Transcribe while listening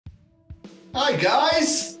Hi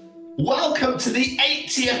guys, welcome to the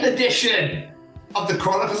 80th edition of the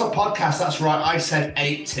Chronicles of Podcast. That's right, I said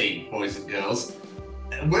 80, boys and girls.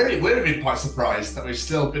 We're really quite surprised that we've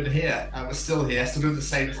still been here and we're still here, still doing the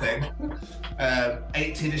same thing.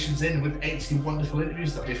 80 editions in with 80 wonderful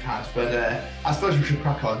interviews that we've had, but I suppose we should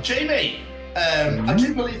crack on. Jamie, I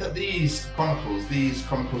do believe that these chronicles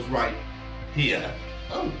right here,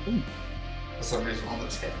 for some reason on the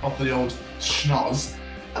tip of the old schnoz,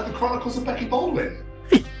 are the Chronicles of Becky Baldwin.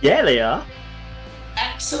 Yeah, they are.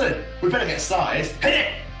 Excellent. We better get started. Hit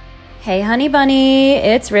it! Hey, honey bunny,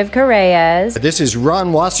 it's Rivka Reyes. This is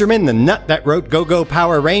Ron Wasserman, the nut that wrote Go-Go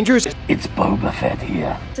Power Rangers. It's Boba Fett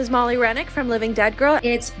here. This is Molly Rennick from Living Dead Girl.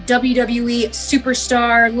 It's WWE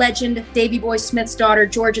superstar legend Davey Boy Smith's daughter,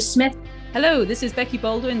 Georgia Smith. Hello, this is Becky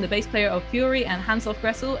Baldwin, the bass player of Fury and Hands Off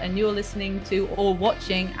Gressel, and you're listening to or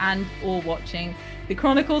watching the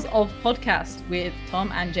Chronicles of Podcast with Tom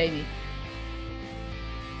and Jamie.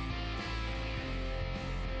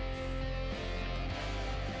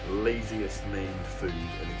 Laziest named food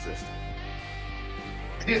in existence.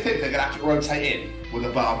 Do you think they're going to have to rotate in with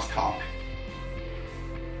a barbed cock?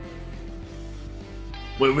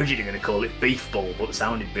 We're originally going to call it beef ball, but it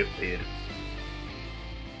sounded a bit weird.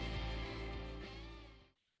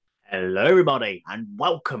 Hello, everybody, and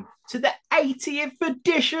welcome to the 80th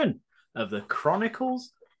edition of the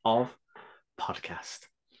Chronicles of Podcast.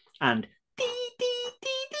 And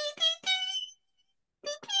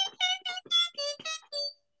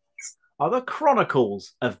are the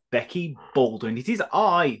Chronicles of Becky Baldwin. It is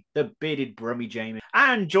I, the bearded brummy Jamie,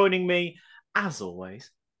 and joining me, as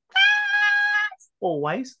always,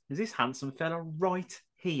 is this handsome fella right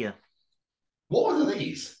here. What were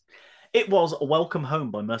these? It was Welcome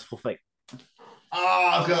Home by Merciful Fate.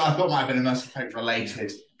 Oh, I thought it might have been a Merciful Fate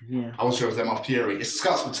related. Yeah. I wasn't sure it was them off Fury. It's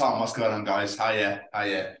Scots with Tom. What's going on, guys? Hiya.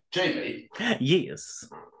 Jamie, Yes.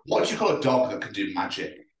 what do you call a dog that can do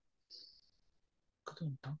magic?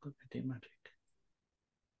 Magic.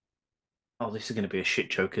 Oh, this is going to be a shit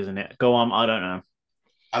joke, isn't it? Go on, I don't know.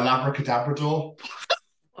 A labracadabrador?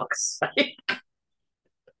 Fuck's sake.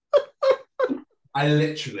 I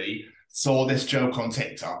literally saw this joke on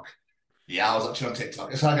TikTok. Yeah, I was actually on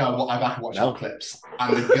TikTok. It's like I back and watch our clips.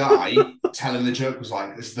 And the guy telling the joke was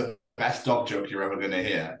like, this is the best dog joke you're ever going to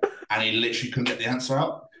hear. And he literally couldn't get the answer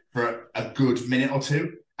out for a good minute or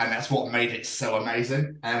two. And that's what made it so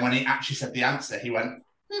amazing. And when he actually said the answer, he went...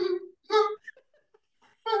 To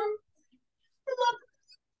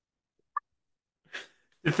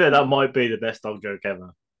be fair, that might be the best dog joke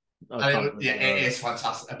ever. It is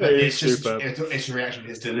fantastic. But it's just it's a reaction to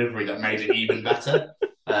his delivery that made it even better.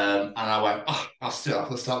 And I went, I'll still have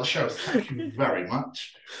to start the show. Thank you very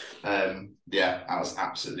much. That was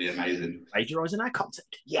absolutely amazing. Plagiarising our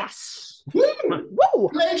concept. Yes. Woo!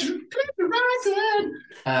 Plagiarising.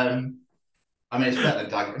 I mean, it's better than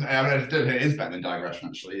digression. It is better than digression,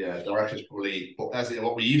 actually. Yeah, digression is probably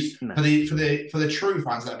what we used for the true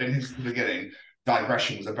fans that have been here since the beginning.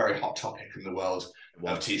 Digression was a very hot topic in the world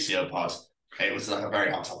of TCO pods. It was like a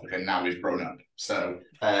very hot topic, and now we've grown up. So,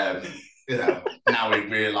 now we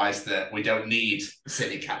realise that we don't need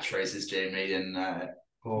silly catchphrases, Jamie, and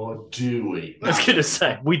or do we? I was going to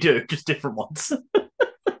say, we do, just different ones.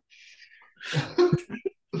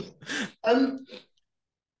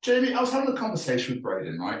 Jamie, I was having a conversation with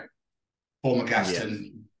Braden, right? Former guest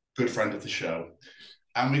and good friend of the show.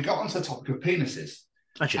 And we got onto the topic of penises.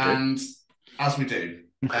 As we do.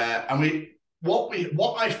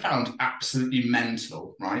 What I found absolutely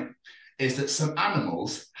mental, right, is that some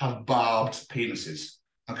animals have barbed penises.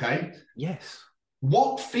 Okay? Yes.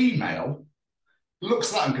 What female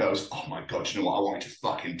looks at that and goes, oh my God, you know what? I want you to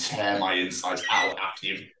fucking tear my insides out after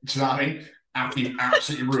you've, do you know what I mean? After you've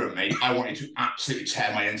absolutely ruined me, I want you to absolutely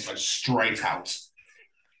tear my insides straight out.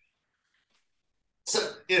 So,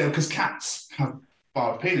 because cats have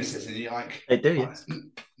barbed penises, and you're like, they do, yes.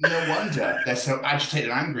 No wonder they're so agitated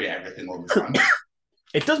and angry at everything all the time.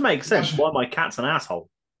 It does make sense why my cat's an asshole.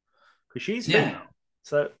 Because she's female.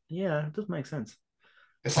 So, yeah, it does make sense.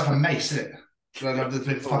 It's like a mace, isn't it? The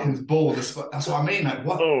big fucking ball. That's what I mean. Like,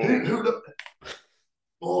 what? Who look?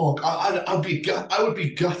 Oh, I would be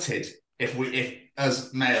gutted if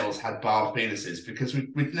as males had barbed penises, because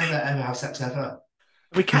we'd never ever have sex ever.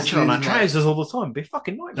 We catch it on our trousers all the time. It'd be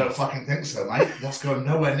fucking nightmare. Don't fucking think so, mate. That's going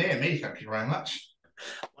nowhere near me. Thank you very much.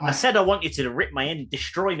 When I said I want you to rip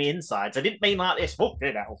destroy my insides, I didn't mean like this. Fuck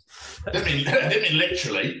it out. I didn't mean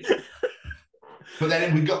literally. But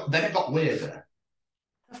then it got weirder.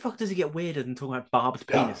 How the fuck does it get weirder than talking about barbed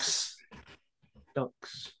penis?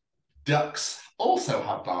 Ducks also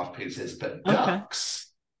have barbed penises, but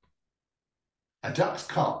a duck's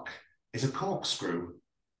cock is a corkscrew.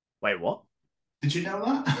 Wait, what? Did you know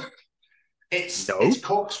that? It's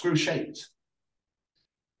corkscrew shaped.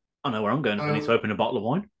 I know where I'm going if I need to open a bottle of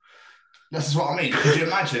wine. This is what I mean. Could you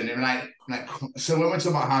imagine? So when we're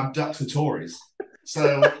talking about how ducks are Tories,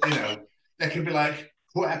 so they could be like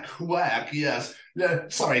quack quack, yes. No,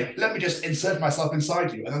 sorry, let me just insert myself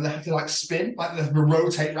inside you, and then they have to like spin, like they have to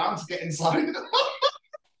rotate round to get inside,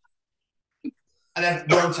 and then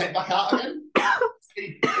rotate back out again.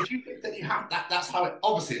 If you think that you have that, that's how it.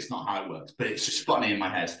 Obviously, it's not how it works, but it's just funny in my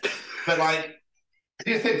head. But like,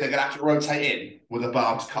 do you think they're gonna have to rotate in with a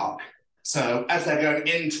barbed cock? So as they're going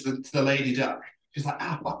into the lady duck, she's like,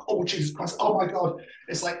 fuck, oh Jesus Christ, oh my God.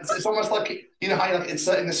 It's like it's almost like how you like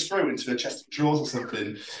inserting a screw into a chest of drawers or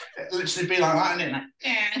something. It literally be like that, and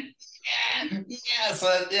And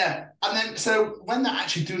then so when they're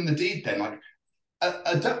actually doing the deed, then like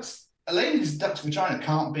a lady's duck's vagina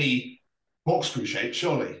can't be corkscrew shaped,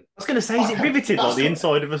 surely. I was going to say, is it riveted like the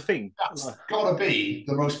inside of a thing? That's got to be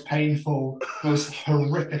the most painful, most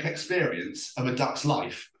horrific experience of a duck's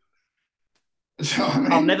life. You know what I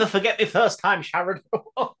mean? I'll never forget the first time, Sharon.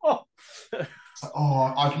 I'd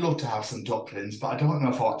love to have some ducklings, but I don't know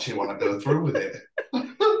if I actually want to go through with it.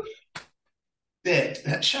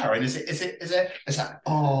 Yeah, Sharon, is that?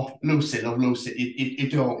 Oh, Lucy, love Lucy, you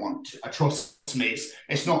don't want to. Trust me,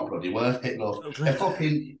 it's not bloody worth it, love. They're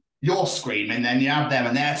fucking. You're screaming, then you have them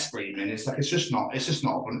and they're screaming. It's just not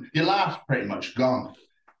fun. Your laugh's pretty much gone.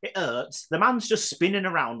 It hurts. The man's just spinning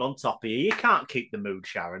around on top of you. You can't keep the mood,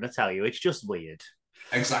 Sharon, I tell you. It's just weird.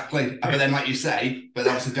 Exactly. But then, like you say, but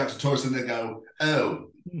obviously Dr. Torres and they go,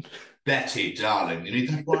 oh, Betty, darling, you need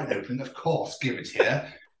that wide open. Of course, give it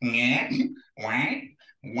here. It's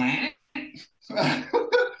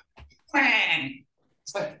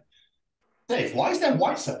like, Dave, why is there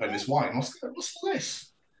white stuff in this wine? What's all this?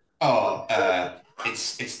 Oh,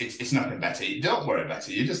 it's nothing, Betty. Don't worry,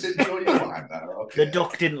 Betty. You just enjoy your wine, though. Okay. The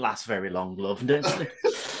duck didn't last very long, love.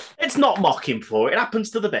 It's not mocking for it. It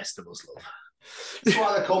happens to the best of us, love. That's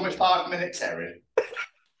why they call me 5 Minute Terry.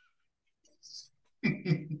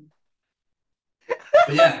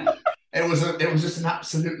 But yeah, it was just an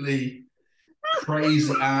absolutely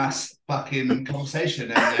crazy ass fucking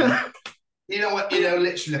conversation, and you know what?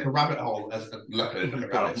 Literally like a rabbit hole. Look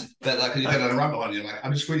at rabbit. But like you go down a rabbit hole, and you're like,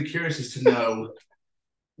 I'm just really curious as to know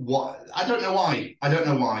what. I don't know why.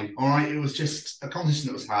 All right, it was just a conversation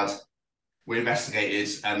that was had. We investigated,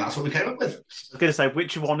 and that's what we came up with. I was going to say,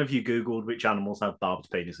 which one of you Googled which animals have barbed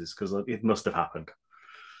penises? Because it must have happened.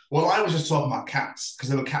 Well, I was just talking about cats because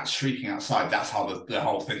there were cats shrieking outside. That's how the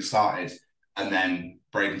whole thing started. And then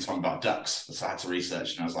Braden talking about ducks. So I had to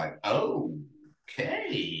research, and I was like, oh,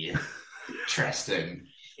 okay. Interesting.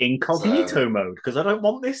 Incognito mode, because I don't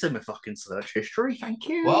want this in my fucking search history. Thank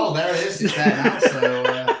you. Well, there it is. It's there now. So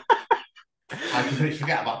I completely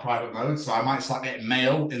forget about private mode. So I might start getting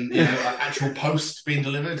mail in, actual posts being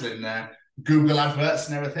delivered and Google adverts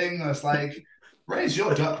and everything. It's like, raise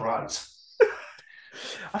your duck right.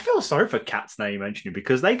 I feel sorry for cats now you mention it,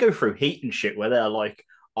 because they go through heat and shit where they're like,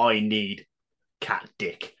 I need cat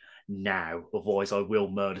dick now, otherwise I will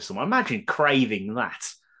murder someone. Imagine craving that.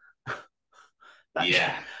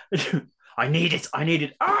 Yeah. I need it.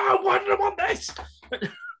 Oh, why did I want this?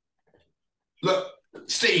 Look,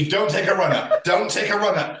 Steve, don't take a runner.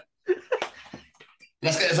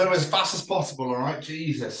 Let's get this over as fast as possible, all right?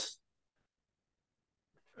 Jesus.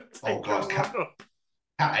 Oh, God.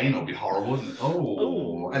 Cat anal would be horrible, wouldn't it?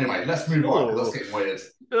 Oh. Anyway, let's move on. That's getting weird.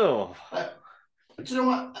 Oh. Do you know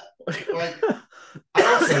what? Like, I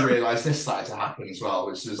also realised this started to happen as well,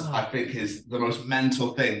 which is, I think, is the most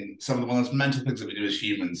mental thing. One of the most mental things that we do as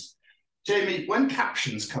humans. Jamie, when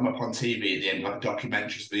captions come up on TV at the end of like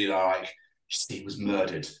documentaries, like, Steve was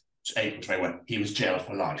murdered. April 21. He was jailed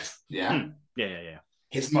for life. Yeah? Yeah.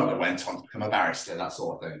 His mother went on to become a barrister, that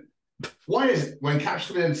sort of thing. Why is it when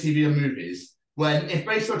captions come on TV or movies, when if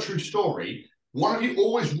based on a true story, one of you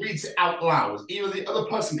always reads it out loud, even the other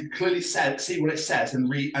person can clearly see what it says and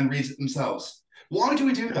reads it themselves? Why do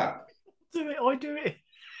we do that? I do it.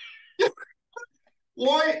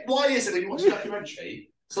 Why is it when you watch a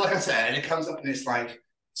documentary? So like I said, and it comes up and it's like,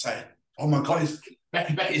 oh my God,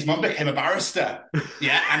 Becky's mum became a barrister.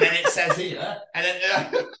 Yeah, and then it says here,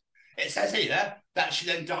 that she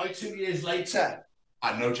then died 2 years later.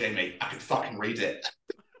 I know, Jamie, I can fucking read it.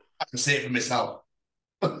 I can see it for myself.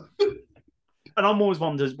 And I'm always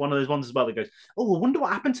one of those ones as well that goes, oh, I wonder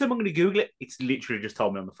what happened to him. I'm going to Google it. It's literally just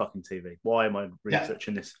told me on the fucking TV. Why am I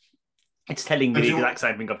researching this? It's telling me the exact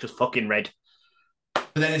same thing I've just fucking read. But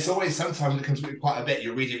then it's always, sometimes it comes with quite a bit.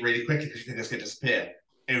 You read it really quickly because you think it's going to disappear.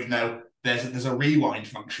 Even though there's a rewind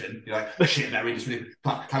function. You're like, shit, that reader's really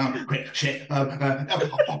fuck, hang on, quick, shit.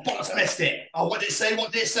 Bollocks, I missed it. Oh, what did it say?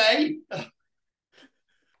 What did it say?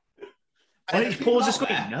 Why don't you pause the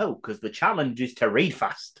screen? No, because the challenge is to read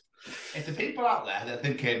fast. If the people out there, they're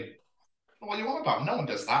thinking, what are you on about? No one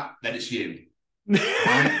does that. Then it's you.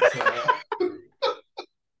 Right?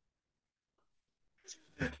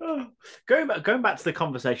 Going back to the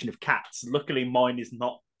conversation of cats, luckily mine is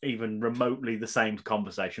not even remotely the same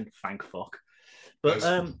conversation, thank fuck. But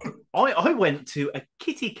I went to a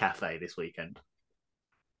kitty cafe this weekend.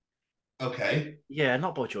 Okay. Yeah,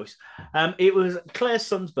 not by choice. It was Claire's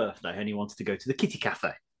son's birthday and he wanted to go to the kitty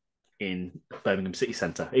cafe in Birmingham city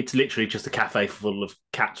centre. It's literally just a cafe full of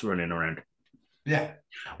cats running around. Yeah.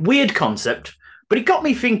 Weird concept, but it got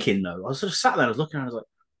me thinking though. I was sort of sat there, I was looking around, I was like,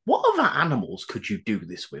 what other animals could you do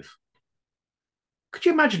this with? Could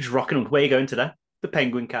you imagine just rocking on where you going today? The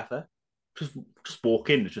Penguin Cafe. Just walk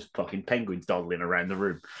in, there's just fucking penguins dawdling around the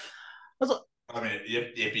room. I was like, I mean,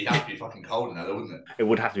 it'd have to be fucking cold in there, wouldn't it? It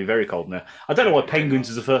would have to be very cold in there. I don't know why penguins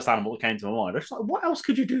is the first animal that came to my mind. I was just like, what else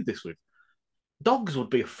could you do this with? Dogs would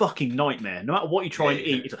be a fucking nightmare. No matter what you try and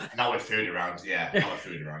eat. It's like, not with food around, not with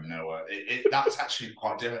food around, no. That's actually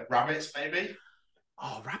quite different. Rabbits, maybe?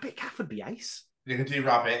 Oh, rabbit calf would be ace. You could do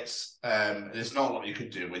rabbits. There's not a lot you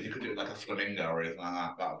could do with. You could do like a flamingo or anything like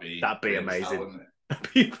that. That'd be amazing. wouldn't it?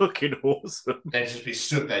 That'd be fucking awesome. They'd just be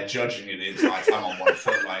stood there judging you the entire time on one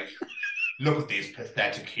foot, like, look at these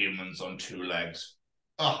pathetic humans on two legs.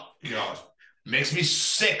 Oh, God. Makes me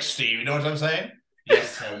sick, Steve. You know what I'm saying?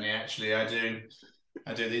 Yes, Tony, actually, I do.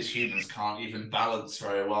 These humans can't even balance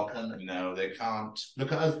very well, can they? No, they can't.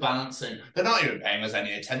 Look at us balancing. They're not even paying us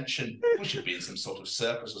any attention. We should be in some sort of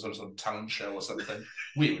circus or some sort of talent show or something.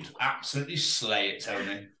 We would absolutely slay it,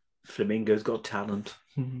 Tony. Flamingo's got talent.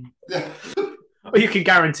 Or you can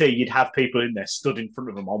guarantee you'd have people in there stood in front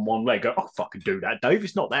of them on one leg. Go, oh, fucking do that, Dave.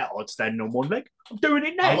 It's not that hard standing on one leg. I'm doing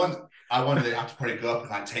it now. I wonder they'd have to probably go up and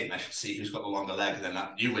like tape measure to see who's got the longer leg, and then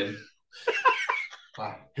you win.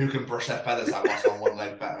 Who can brush their feathers out whilst on one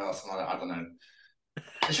leg better or something like that? I don't know.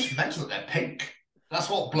 It's just mental that they're pink. That's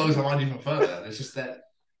what blows my mind even further. It's just that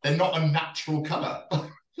they're not a natural colour.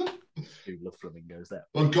 Who love flamingos there?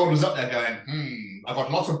 Well, God was up there going, I've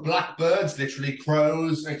got lots of blackbirds, literally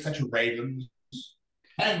crows, etc., ravens.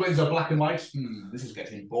 Penguins are black and white. This is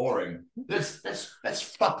getting boring. Let's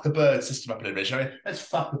fuck the bird system up a little bit, shall we? Let's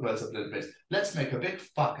fuck the birds up a little bit. Let's make a big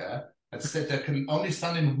fucker that can only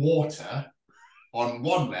stand in water on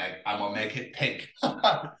one leg, and we'll make it pink.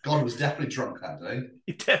 God was definitely drunk that day.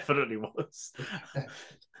 He definitely was.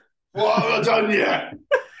 What have I done yet?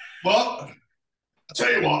 What? I'll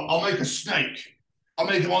tell you what, I'll make a snake. I'll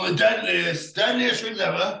make him on the deadliest with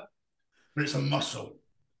leather, but it's a muscle.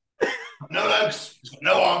 No legs, he's got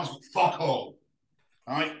no arms, fuck all.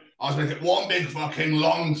 Alright? I was making one big fucking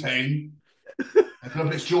long thing. I put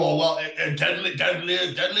up its jaw, well,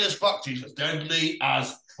 deadly as fuck, Jesus. Deadly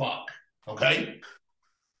as fuck. Okay?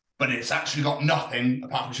 But it's actually got nothing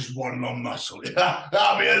apart from just one long muscle.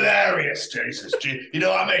 That'll be hilarious, Jesus. You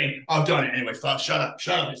know what I mean? I've done it anyway. Shut up, it's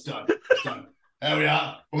done. It's done. There we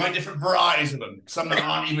are. We'll make different varieties of them. Some that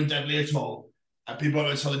aren't even deadly at all. And people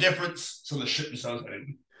don't know the difference, so they shit themselves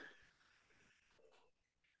in.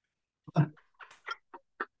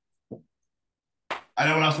 I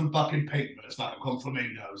don't have some fucking pink, but it's like I'm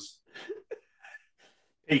flamingos.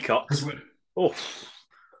 Peacocks. Oh,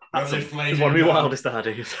 that's one of my wildest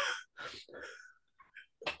ideas.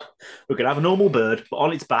 We could have a normal bird, but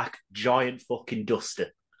on its back, giant fucking duster.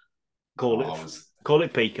 Call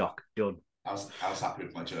it peacock. Done. I was happy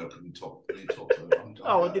with my joke and talk to them.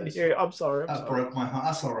 I didn't hear it. I'm sorry. That broke my heart.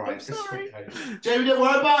 That's all right. I'm sorry. Okay. Jamie, don't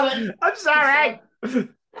worry about it. I'm sorry.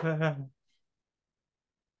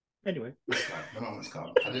 Anyway,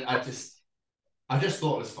 I just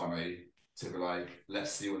thought it was funny to be like,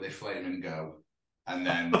 let's see what they flame and go, and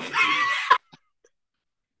then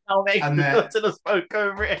I'll make the smoke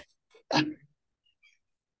over it.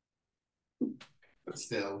 But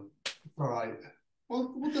still, all right.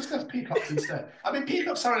 We'll discuss peacocks instead. I mean,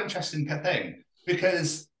 peacocks are an interesting thing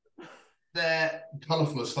because they're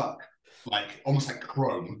colourful as fuck, like almost like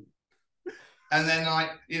chrome. And then,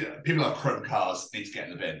 like, you know, people have chrome cars need to get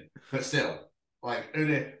in the bin. But still, like,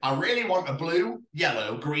 I really want a blue,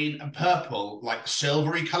 yellow, green, and purple, like,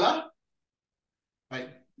 silvery colour. Like,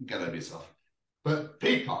 get over yourself. But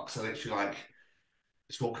peacocks are literally like,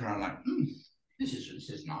 just walking around like, this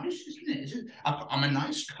is nice, isn't it? I'm a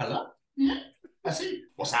nice colour. Yeah, I see.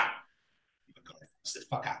 What's that? What's the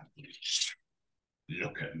fuck out?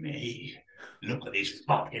 Look at me. Look at these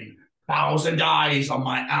fucking 1,000 eyes on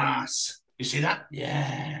my ass. You see that?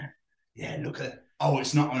 Yeah. Yeah, look at Oh,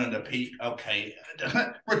 it's not under peak. Okay.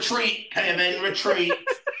 Retreat, Kevin, retreat.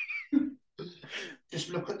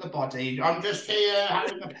 Just look at the body. I'm just here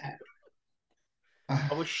having a pet.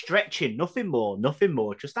 I was stretching, nothing more.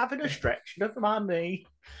 Just having a stretch. Never mind me.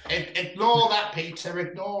 Ignore that, Peter.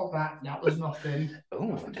 Ignore that. That was nothing.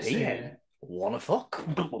 Oh, Peter. Wanna fuck?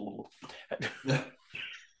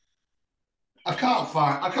 I can't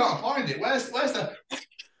find it. Where's the?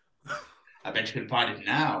 I bet you can find it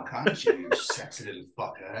now, can't you? You sexy little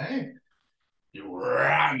fucker, eh? You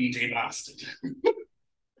randy bastard.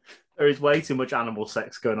 There is way too much animal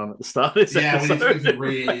sex going on at the start of this episode. We need to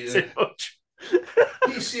really too much.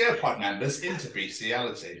 PCO pod members into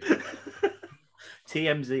bestiality.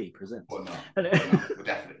 TMZ presents. We're not.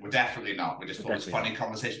 We're definitely not. We just thought it was funny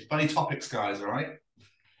conversation, funny topics, guys. All right.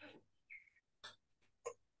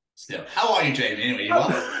 Still, how are you, Jamie? Anyway, you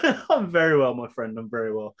are? I'm very well, my friend. I'm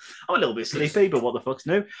very well. I'm a little bit sleepy, but what the fuck's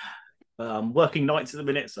new? Working nights at the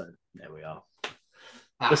minute, so there we are.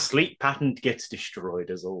 The sleep pattern gets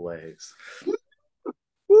destroyed as always.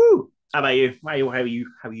 Woo! How about you? How are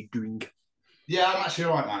you doing? Yeah, I'm actually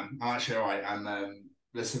all right, man. I'm actually all right, and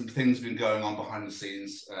there's some things been going on behind the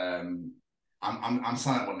scenes. I'm sounding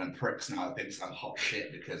like one of them pricks now. I think I'm hot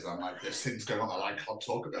shit because I'm like, there's things going on that I can't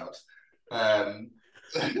talk about.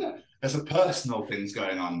 There's a personal things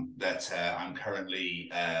going on that I'm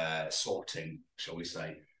currently sorting, shall we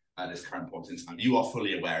say, at this current point in time. You are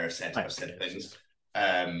fully aware of said things.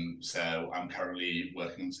 So I'm currently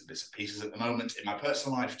working on some bits and pieces at the moment in my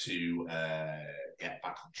personal life to get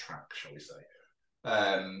back on track, shall we say.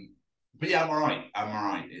 But yeah, I'm all right.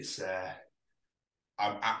 It's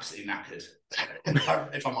I'm absolutely knackered,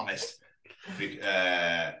 if I'm honest,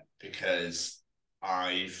 because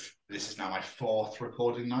this is now my 4th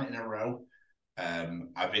recording night in a row.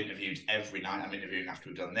 I've interviewed every night. I'm interviewing after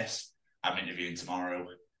we've done this. I'm interviewing tomorrow.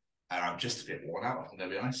 And I'm just a bit worn out, I'm going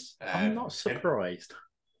to be honest. I'm not surprised.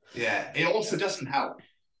 It also doesn't help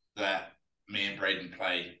that me and Braden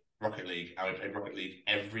play Rocket League, and we play Rocket League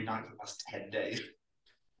every night for the past 10 days.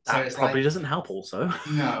 That probably doesn't help also.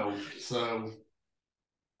 No. So,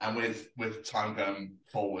 and with time going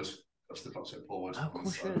forward, that's the clock forward. Oh, of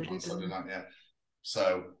course, on Sunday night, yeah.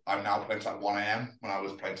 So I'm now playing till like 1 a.m. when I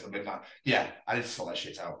was playing till midnight. Yeah, I need to sort that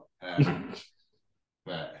shit out.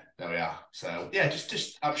 But there we are. So yeah,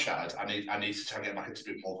 just I'm shattered. I need to try and get back into a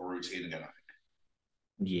bit more of a routine again, I think.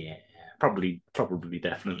 Yeah, probably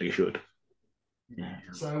definitely should. Yeah.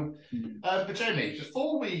 So but Jamie,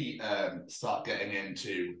 before we start getting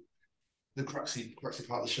into the cruxy part of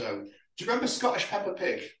the show, do you remember Scottish Pepper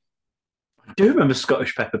Pig? I do remember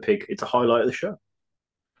Scottish Pepper Pig. It's a highlight of the show.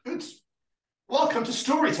 Good. Welcome to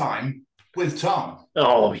Story Time with Tom.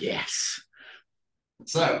 Oh yes.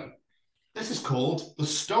 So this is called The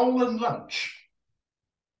Stolen Lunch.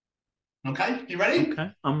 Okay, you ready? Okay,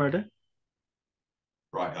 I'm ready.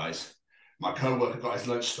 Right, guys. My co-worker got his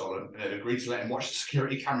lunch stolen and had agreed to let him watch the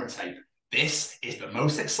security camera tape. This is the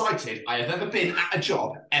most excited I have ever been at a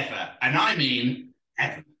job ever. And I mean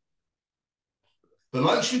ever. The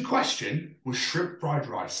lunch in question was shrimp fried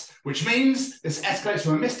rice, which means this escalates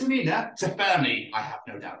from a misdemeanor to felony, I have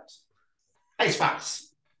no doubt. Case facts.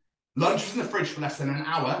 Lunch was in the fridge for less than an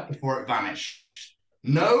hour before it vanished.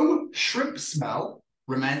 No shrimp smell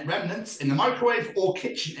remnants in the microwave or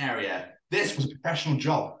kitchen area. This was a professional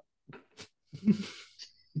job.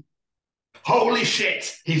 Holy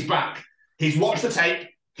shit, he's back. He's watched the tape.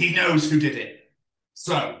 He knows who did it.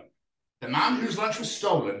 So, the man whose lunch was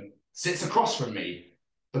stolen sits across from me.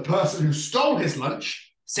 The person who stole his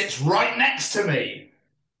lunch sits right next to me.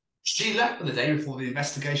 She left for the day before the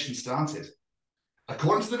investigation started.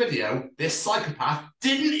 According to the video, this psychopath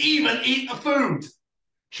didn't even eat the food.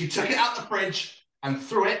 She took it out the fridge and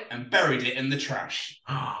threw it and buried it in the trash.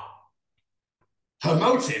 Her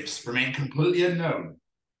motives remain completely unknown.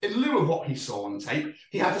 In lieu of what he saw on the tape,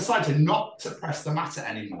 he had decided not to press the matter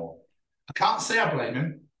anymore. I can't say I blame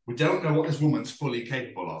him. We don't know what this woman's fully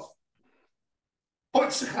capable of.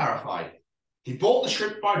 Points to clarify. He bought the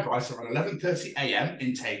shrimp fried rice around 11:30 a.m.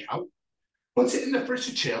 in takeout, put it in the fridge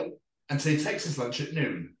to chill until he takes his lunch at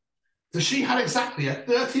noon. So she had exactly a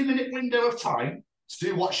 30-minute window of time to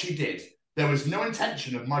do what she did. There was no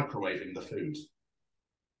intention of microwaving the food.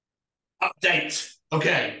 Update.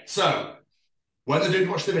 Okay, so when the dude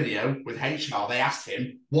watched the video with HR, they asked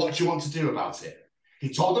him, what do you want to do about it?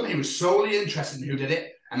 He told them he was solely interested in who did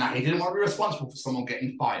it and that he didn't want to be responsible for someone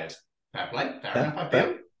getting fired. Fair play. Fair enough, I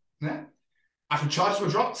feel. Yeah. After charges were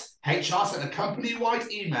dropped, HR sent a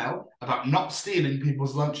company-wide email about not stealing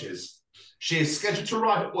people's lunches. She is scheduled to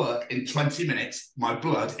arrive at work in 20 minutes. My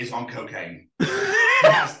blood is on cocaine.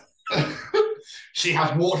 She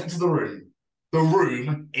has walked into the room. The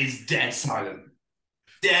room is dead silent.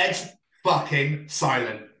 Dead fucking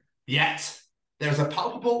silent. Yet, there's a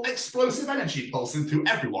palpable explosive energy pulsing through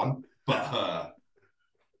everyone but her.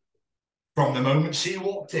 From the moment she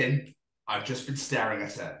walked in, I've just been staring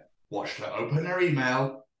at her, watched her open her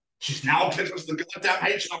email. She's now clicked onto the goddamn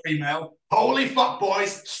HR email. Holy fuck,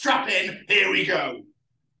 boys, strap in, here we go.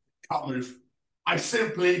 Can't move. I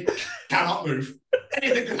simply cannot move.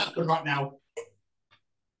 Anything could happen right now.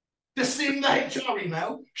 Just seeing the HR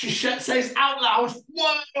email, she says out loud,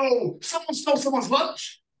 "Whoa, someone stole someone's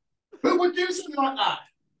lunch. Who would do something like that?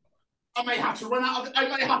 I may have to run out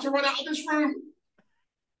of this room."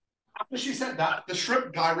 After she said that, the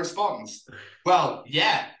shrimp guy responds, "Well,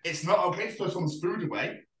 yeah, it's not okay to throw someone's food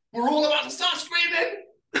away. We're all about to start screaming.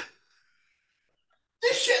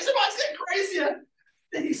 This shit's about to get crazier."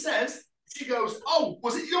 Then he says, she goes, "Oh,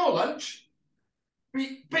 was it your lunch?"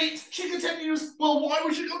 Beat, she continues, "Well, why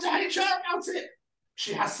would you go to HR about it?"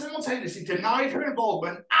 She has simultaneously denied her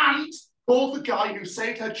involvement and called the guy who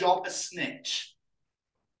saved her job a snitch.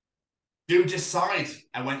 You decide,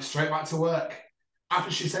 and went straight back to work.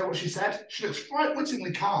 After she said what she said, she looks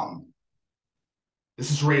fright-wittingly calm.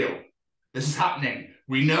 This is real. This is happening.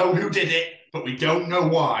 We know who did it, but we don't know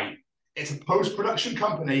why. It's a post-production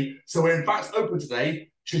company, so we're in fact open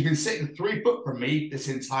today. She's been sitting 3 foot from me this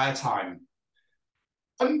entire time.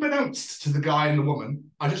 Unbeknownst to the guy and the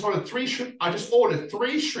woman, I just ordered 3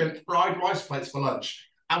 shrimp fried rice plates for lunch,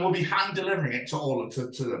 and will be hand delivering it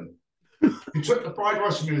to them. She took the fried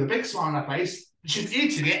rice from me with a big smile on her face. She's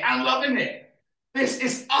eating it and loving it. This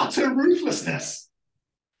is utter ruthlessness.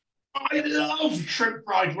 I love shrimp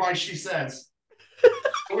fried rice, she says.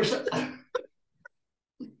 I wish I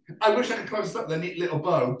could close up the neat little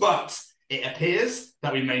bow, but it appears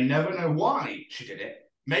that we may never know why she did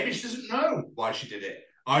it. Maybe she doesn't know why she did it.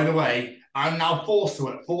 Either way, I'm now forced to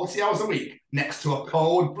work 40 hours a week next to a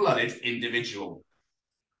cold-blooded individual.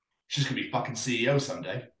 She's going to be fucking CEO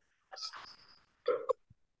someday.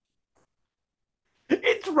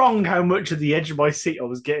 It's wrong how much of the edge of my seat I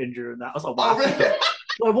was getting during that. I was like, "Wow." Oh, really?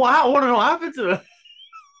 Like, what? I want to know what happened to her.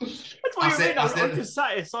 That's what That's you mean. it, I just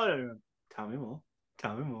sat here silent. Tell me more.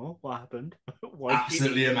 Tell me more. What happened? Why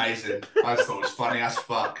Absolutely amazing. I just thought it was funny as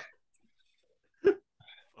fuck.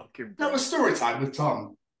 Fucking That was story time with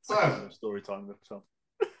Tom. So, story time with Tom.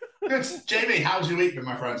 Good. Jamie, how's your week been,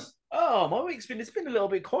 my friends? Oh, my week's been a little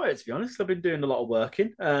bit quiet, to be honest. I've been doing a lot of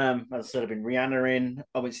working. As I said, I've been Rihanna-ing.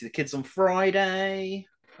 I went to see the kids on Friday.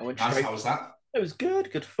 Nice. How was that? It was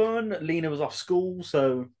good fun. Lena was off school,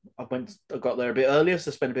 so I got there a bit earlier, so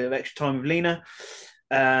I spent a bit of extra time with Lena.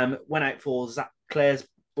 Went out for Claire's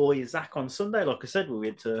boy Zach on Sunday. Like I said, we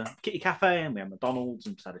went to Kitty Cafe and we had McDonald's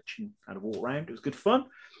and just had a walk around. It was good fun.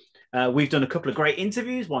 We've done a couple of great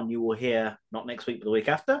interviews. One you will hear not next week, but the week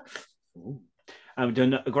after. Ooh. And we've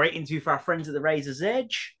done a great interview for our friends at the Razor's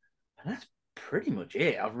Edge. And that's pretty much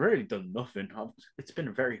it. I've really done nothing. It's been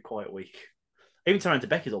a very quiet week. Even turning to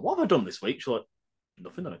Becky's like, "What have I done this week?" She's like,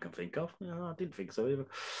 "Nothing that I can think of." I didn't think so either.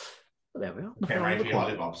 But there we are. Get ready for your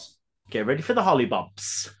hollybobs. Get ready for the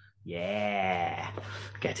hollybobs. Yeah.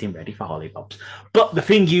 Getting ready for hollybobs. But the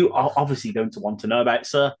thing you are obviously going to want to know about,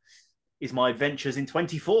 sir, is my adventures in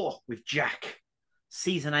 24 with Jack.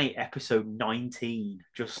 Season 8, episode 19.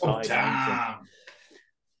 Just started.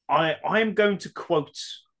 I am going to quote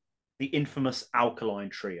the infamous Alkaline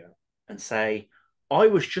Trio and say, "I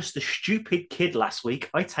was just a stupid kid last week.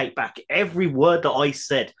 I take back every word that I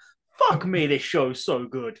said. Fuck me, this show's so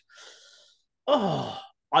good." Oh,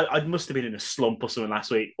 I must have been in a slump or something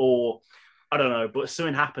last week, or I don't know, but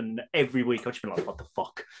something happened every week. I've just been like, what the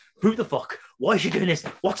fuck? Who the fuck? Why is she doing this?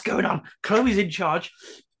 What's going on? Chloe's in charge.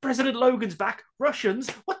 President Logan's back. Russians.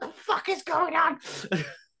 What the fuck is going on?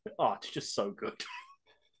 Oh, it's just so good.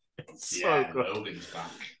 It's so good. Logan's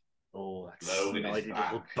back. Oh, that's Logan is snidey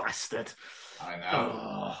back. little bastard. I know.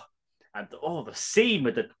 Oh, and the scene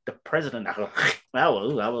with the president.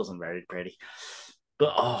 Well, that wasn't very pretty.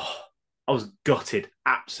 But I was gutted,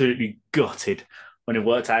 absolutely gutted when it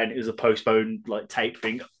worked out and it was a postponed tape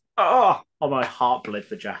thing. Oh, my heart bled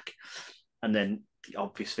for Jack. And then the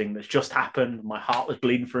obvious thing that's just happened, my heart was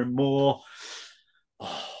bleeding for him more.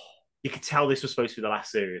 Oh, you could tell this was supposed to be the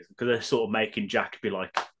last series because they're sort of making Jack be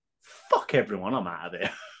like, "Fuck everyone, I'm out of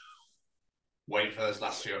here." Wait for those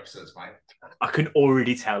last few episodes, mate. I can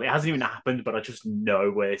already tell. It hasn't even happened, but I just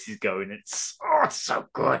know where this is going. It's so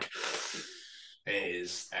good. It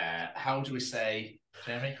is, how do we say,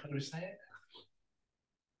 Jeremy, how do we say it?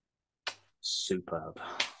 Superb.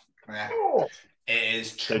 Yeah. It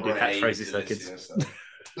is Don't do catchphrases, though, kids. So.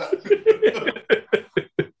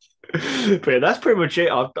 But yeah, that's pretty much it.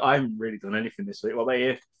 I haven't really done anything this week. What about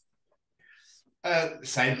you?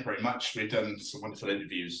 Same, pretty much. We've done some wonderful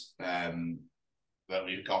interviews. But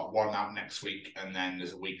we've got one out next week, and then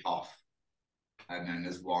there's a week off, and then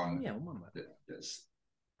there's one. Yeah,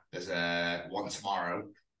 there's one tomorrow,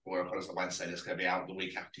 or of course a Wednesday that's going to be out the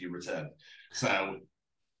week after you return. So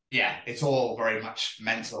yeah, it's all very much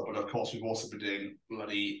mental. But of course, we've also been doing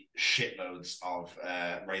bloody shitloads of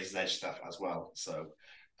Razor's Edge stuff as well. So.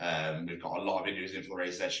 We've got a lot of interviews in for the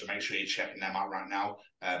Razor's Edge, so make sure you're checking them out right now.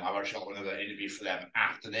 I've actually got another interview for them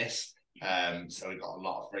after this. So we've got a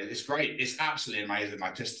lot of it's great. It's absolutely amazing.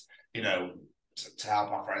 Like just, to help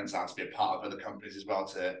our friends out, to be a part of other companies as well,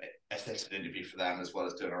 to assist an interview for them as well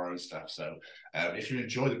as doing our own stuff. So if you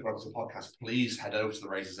enjoy the Chronicles of Podcast, please head over to the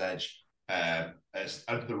Razor's Edge,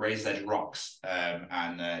 over the Razor's Edge Rocks,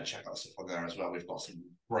 and check out stuff on there as well. We've got some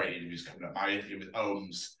great interviews coming up. My interview with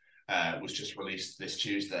Ohms was just released this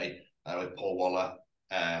Tuesday with Paul Waller.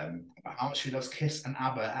 How much he loves Kiss and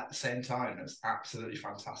ABBA at the same time. It's absolutely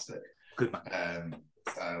fantastic. Good man.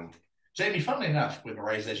 So, Jamie, funnily enough, with the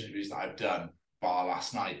Razor's Edge interviews that I've done bar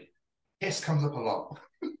last night, Kiss comes up a lot.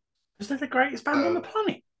 Is that the greatest band on the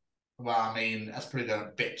planet? Well, I mean, that's probably going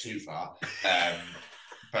a bit too far.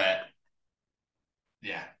 But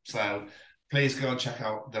yeah, so please go and check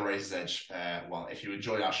out the Razor's Edge. Well, if you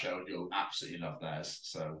enjoy our show, you'll absolutely love theirs.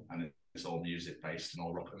 So, and it's all music based and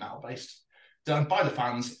all rock and metal based, done by the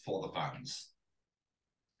fans for the fans.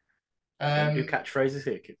 New catchphrases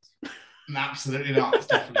here, kids. Absolutely not. It's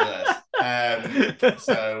definitely theirs.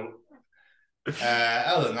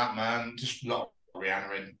 Other than that, man, just a lot of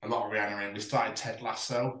Rihanna. We started Ted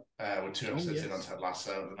Lasso. We're 2 episodes in on Ted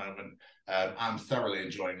Lasso at the moment. I'm thoroughly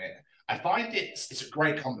enjoying it. I find it's a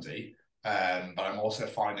great comedy. But I'm also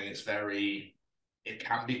finding it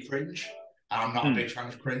can be cringe, and I'm not a big fan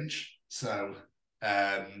of cringe, so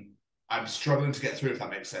I'm struggling to get through, if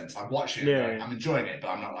that makes sense. I'm watching it, I'm enjoying it, but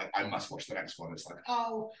I'm not like, I must watch the next one. It's like,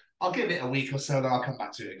 I'll give it a week or so, then I'll come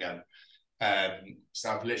back to it again.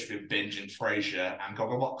 So I've literally been binging Frasier and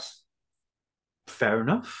Gogglebox. Fair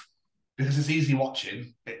enough. Because it's easy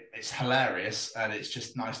watching, it's hilarious, and it's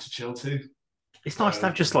just nice to chill to. It's nice to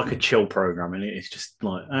have just like a chill program, and it's just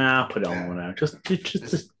like, I'll put it on one now.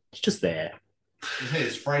 It's just there.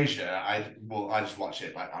 It's Frasier. I just watch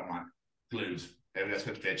it like I'm like glued. If there's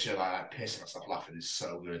going to be a chill, I like pissing myself laughing. It's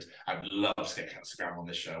so good. I'd love to get Instagram on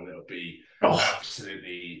this show. It would be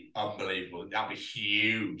absolutely unbelievable. That'd be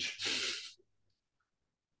huge.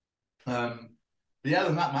 But yeah, other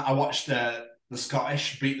than that, man, I watched the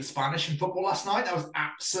Scottish beat the Spanish in football last night. That was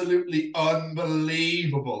absolutely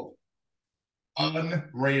unbelievable.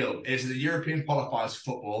 Unreal. It's the European qualifiers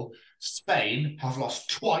football. Spain have lost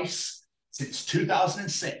twice since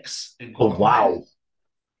 2006 in qualifying. Oh, wow.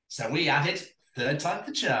 So we added third time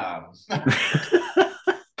the charm.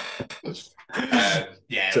 It was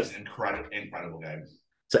an incredible game.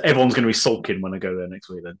 So everyone's going to be sulking when I go there next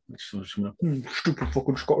week then. Stupid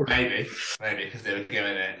fucking Scottish. Maybe, because they were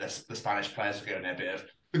giving it, the Spanish players were giving it a bit of,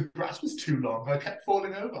 the grass was too long. I kept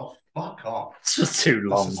falling over. Oh, fuck off. It's just too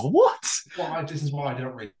long. This is why I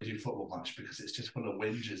don't really do football much, because it's just full of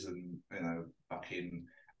whinges and, fucking,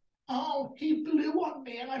 he blew on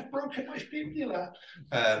me and I've broken my fibula.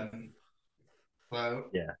 I'm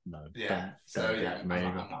not a bit.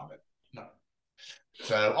 No.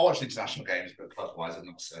 So I watch the international games, but club-wise, I'm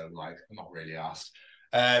not really asked.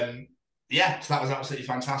 So that was absolutely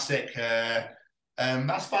fantastic.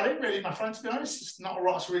 That's about it, really, my friend. To be honest, it's not a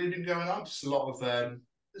lot's really been going on. Just a lot of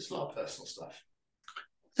personal stuff.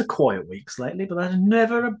 It's a quiet weeks lately, but that's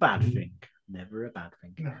never a bad thing. Never a bad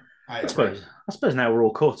thing. No, I suppose now we're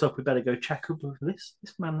all caught up. We better go check up with this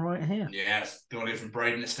man right here. Yes, going in from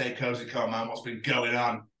Braden at Stay Cozy. Come on, what's been going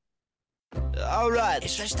on? All right.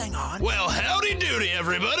 Is this thing on? Well, howdy doody,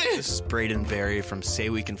 everybody. This is Braden Berry from Say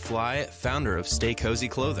We Can Fly, founder of Stay Cozy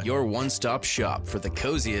Clothing, your one-stop shop for the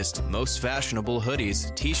coziest, most fashionable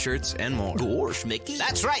hoodies, t-shirts, and more. Gosh, Mickey.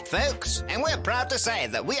 That's right, folks. And we're proud to say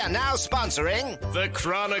that we are now sponsoring the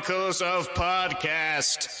Chronicles of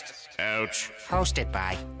Podcast. Ouch. Hosted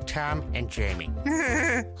by Tom and Jamie.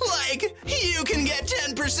 Like, you can get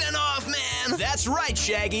 10% off, man! That's right,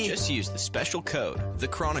 Shaggy! Just use the special code, The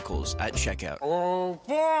Chronicles, at checkout. Oh,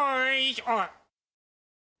 boys!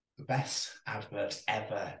 The best advert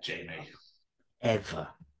ever, Jamie. Ever.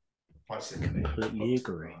 Quite simply. Completely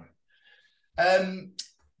agree.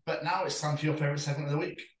 But now it's time for your favourite segment of the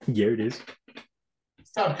week. Yeah, it is.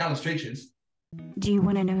 It's time for Callum's Treachings. Do you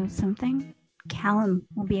want to know something? Callum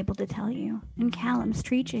will be able to tell you in Callum's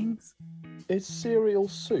Treachings. Is cereal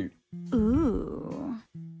soup? Ooh.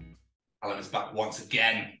 Callum is back once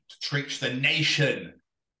again to treach the nation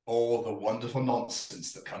all the wonderful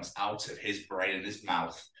nonsense that comes out of his brain and his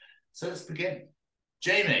mouth. So let's begin.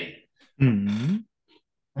 Jamie, Mm.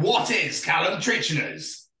 what is Callum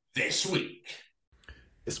Treachings this week?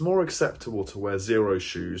 It's more acceptable to wear 0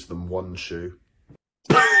 shoes than 1 shoe.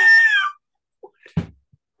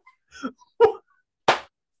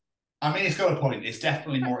 I mean, it's got a point. It's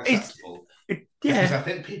definitely more acceptable. Because I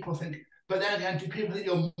think people think, but then again, do people think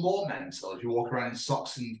you're more mental if you walk around in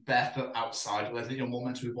socks and barefoot outside, or they think you're more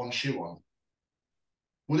mental with 1 shoe on?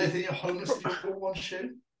 Will they think you're homeless if you've got 1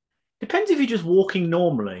 shoe? Depends if you're just walking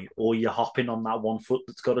normally or you're hopping on that 1 foot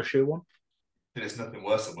that's got a shoe on. There's nothing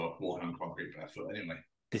worse than walking on concrete barefoot anyway.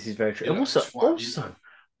 This is very true. And also,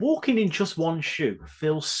 walking in just 1 shoe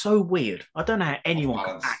feels so weird. I don't know how anyone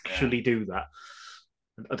can actually do that.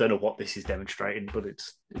 I don't know what this is demonstrating, but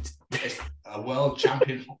it's a world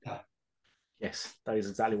champion hopper. Yes, that is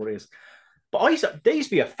exactly what it is. But there used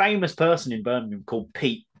to be a famous person in Birmingham called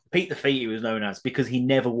Pete. Pete the Feet, he was known as, because he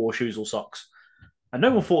never wore shoes or socks. And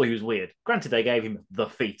no one thought he was weird. Granted, they gave him the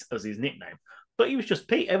Feet as his nickname. But he was just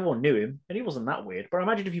Pete. Everyone knew him, and he wasn't that weird. But I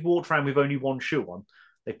imagine if he walked around with only 1 shoe on,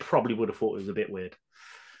 they probably would have thought it was a bit weird.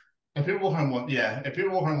 If people walk around with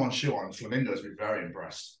 1 shoe on, flamingos would be very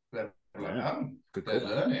impressed. They're like, they're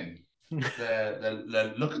learning.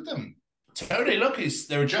 they're look at them. Tony, look,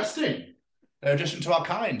 they're adjusting. They're adjusting to our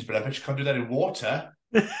kind, but I bet you can't do that in water.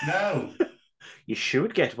 No. Your shoe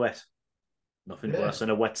would get wet. Nothing worse than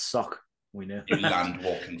a wet sock. We know. You land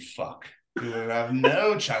walking fuck. You will have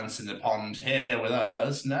no chance in the pond here with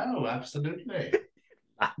us. No, absolutely.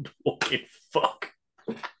 Land walking fuck.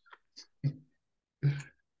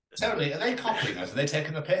 Totally. Are they copying us? Are they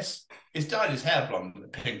taking the piss? He's dyed his hair blonde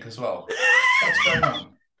and pink as well. What's going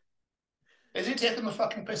on? Is he taking the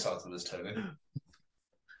fucking piss out of us, Tony?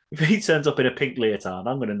 If he turns up in a pink leotard,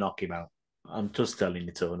 I'm going to knock him out. I'm just telling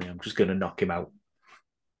you, Tony. I'm just going to knock him out.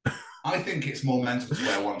 I think it's more mental to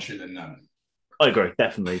wear 1 shoe than none. I agree.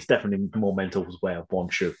 Definitely. It's definitely more mental to wear 1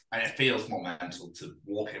 shoe. And it feels more mental to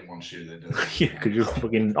walk in 1 shoe than yeah, because you're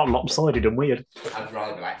fucking not lopsided and weird. I'd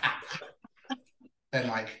rather be like, than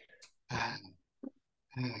like,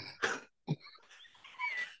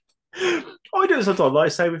 I do it sometimes.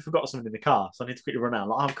 Like, say we forgot something in the car, so I need to quickly run out.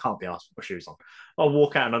 Like, I can't be asked to put my shoes on. I'll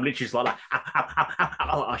walk out and I'm literally just like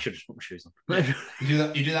I should just put my shoes on.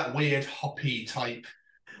 You do that weird hoppy type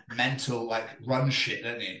mental like run shit,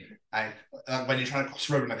 don't you? Like when you're trying to cross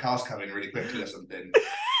the road and the car's coming really quickly or something.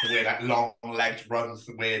 The weird like long-legged runs,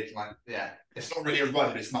 the weird like it's not really a run,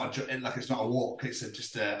 but it's not it's not a walk. It's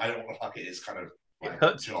just I don't know what the fuck it is kind of. It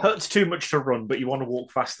hurts too much to run, but you want to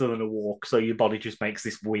walk faster than a walk, so your body just makes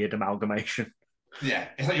this weird amalgamation. Yeah,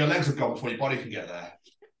 it's like your legs are gone before your body can get there.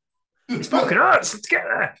 It fucking hurts. Let's get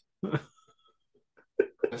there.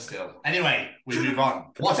 But still. Anyway, we move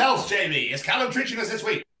on. What else, Jamie? Is Callum treating us this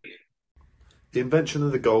week? The invention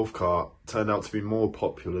of the golf cart turned out to be more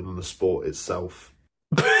popular than the sport itself.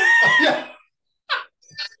 Yeah.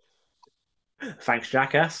 Thanks,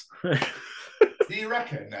 jackass. Do you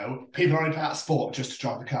reckon, no, people only play that sport just to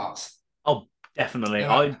drive the carts? Oh, definitely.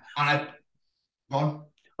 I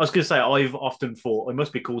was going to say, I've often thought it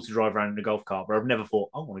must be cool to drive around in a golf cart, but I've never thought,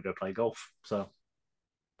 I want to go play golf. So,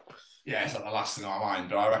 yeah, it's not the last thing on my mind,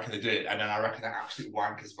 but I reckon they do it. And then I reckon they're absolute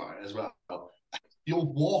wankers about it as well. You're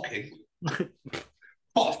walking,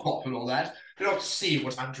 pop and all that. You don't see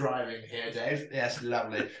what I'm driving here, Dave. Yes,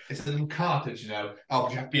 lovely. It's a little cartridge, you know. Oh,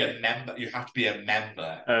 but you have to be a member. You have to be a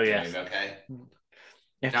member. Oh, yes. Dave, okay.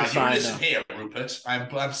 Now, you listen here, Rupert.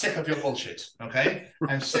 I'm sick of your bullshit, okay?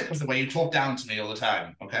 I'm sick of the way you talk down to me all the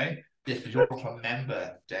time, okay? Yes, but you're not a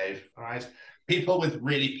member, Dave, all right? People with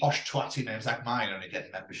really posh twatty names like mine only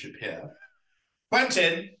get membership here.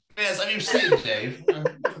 Quentin, yes, have you seen Dave?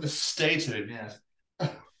 The state of him, yes.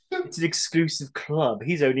 It's an exclusive club.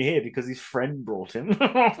 He's only here because his friend brought him.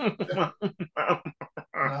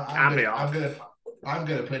 I'm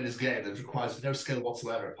going to play this game that requires no skill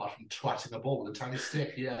whatsoever apart from twatting a ball with a tiny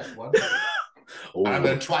stick. Yes, wonderful. And I'm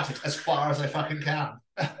going to twat it as far as I fucking can.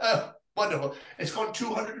 Wonderful. It's gone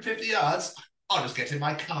 250 yards. I'll just get in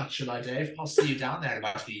my cart, shall I, Dave? I'll see you down there in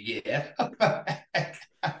about a year.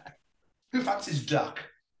 Who fancies duck?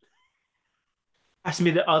 Has to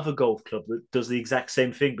be the other golf club that does the exact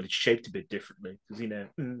same thing, but it's shaped a bit differently. Because, you know...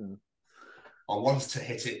 Or one's to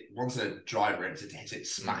hit it, one's a driver to hit it,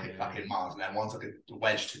 smack it fucking miles, and then one's like a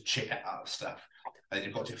wedge to chip it out of stuff. And then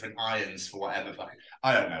you've got different irons for whatever fucking...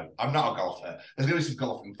 I don't know. I'm not a golfer. There's going to be some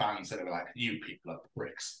golfing fans that are like, you people are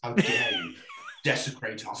pricks. How dare you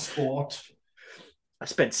desecrate our sport? I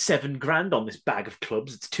spent $7,000 on this bag of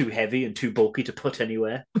clubs. It's too heavy and too bulky to put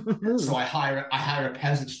anywhere. So I hire a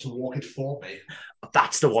peasant to walk it for me.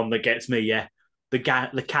 That's the one that gets me, yeah. The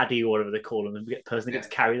caddy or whatever they call them, the person that gets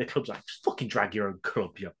to carry the clubs. Like, just fucking drag your own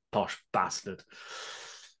club, you Posh bastard.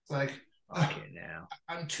 It's like, now.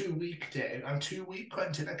 I'm too weak, Dave. I'm too weak,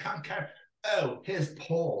 Quentin. I can't carry. Oh, here's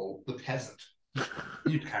Paul, the peasant.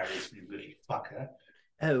 You carry this, you really fucker.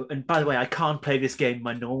 Oh, and by the way, I can't play this game in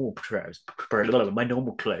my normal my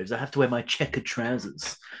normal clothes. I have to wear my checkered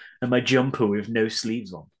trousers and my jumper with no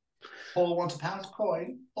sleeves on. Paul wants a pound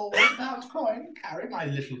coin. Paul wants a pound coin. Carry my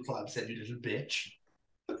little club, said you little bitch.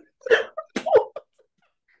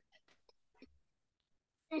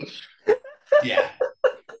 Yeah.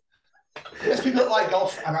 There's people that like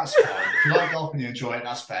golf, and that's fine. If you like golf and you enjoy it,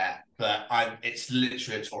 that's fair. But it's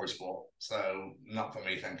literally a Tory sport, so not for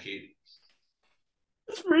me, thank you.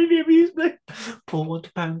 That's really amused me. Paul wants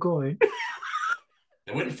a pound coin.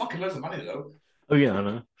 They win fucking loads of money, though. Oh, yeah, I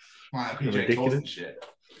know. Like PJ Tours and shit.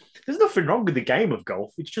 There's nothing wrong with the game of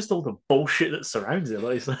golf. It's just all the bullshit that surrounds it.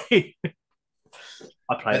 Like,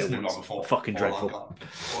 I played it once. Fucking dreadful.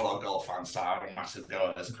 All our golf fans are massive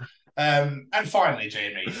goers. And finally,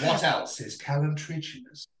 Jamie, what else is Callum teaching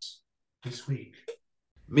us this week?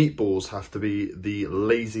 Meatballs have to be the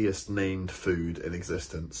laziest named food in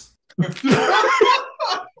existence.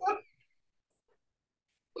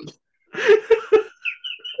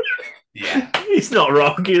 Yeah. He's not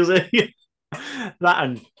wrong, is he? That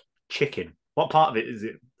and chicken. What part of it is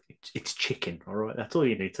it? It's chicken, all right? That's all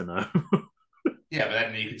you need to know. Yeah, but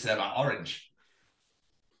then you could say about orange.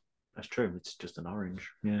 That's true. It's just an orange.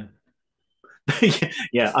 Yeah.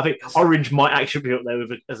 Yeah, I think orange might actually be up there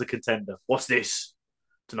with as a contender. What's this?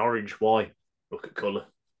 It's an orange. Why? Look at colour.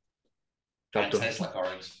 It tastes like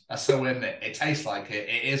orange. That's so weird, isn't it? It tastes like it.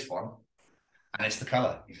 It is one. And it's the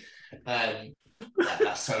colour.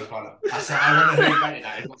 That's so funny. I wonder who invented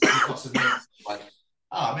that. It's got some names like,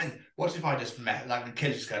 oh, I mean, what if I just met, like, the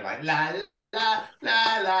kids just go like, la, la,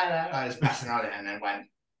 la, la, la. I was passing on it and then went,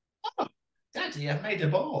 oh, Daddy, I've made a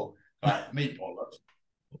ball. Like, meatball, look.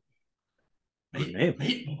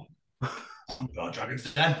 Meatball. Oh, God,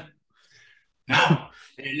 Dragon's Den. Now,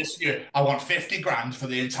 listen here, I want 50 grand for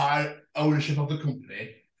the entire ownership of the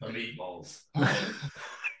company for meatballs.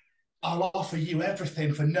 I'll offer you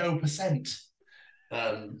everything for no %.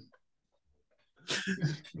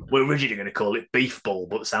 We're originally going to call it beef ball,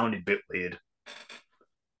 but it sounded a bit weird.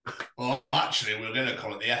 Well, actually, we were going to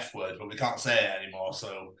call it the F word, but we can't say it anymore,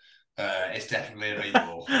 so it's definitely a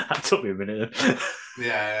meatball. That took me a minute.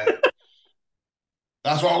 Yeah.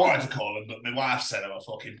 That's what I wanted to call him, but my wife said I'm a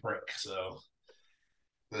fucking prick, so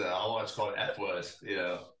I wanted to call it F word,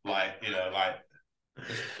 like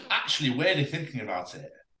actually weirdly thinking about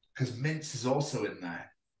it, because mince is also in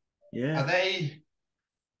there. Yeah. Are they?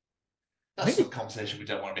 That's a conversation we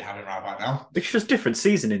don't want to be having right now. It's just different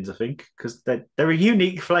seasonings, I think, because they're a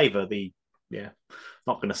unique flavour.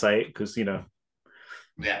 Not going to say it because Yeah,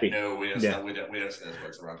 no, we don't say those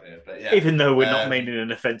words around here. But yeah, even though we're not meaning in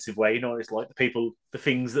an offensive way, it's like the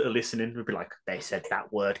things that are listening would be like, they said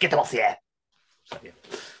that word, get them off the air. So, yeah.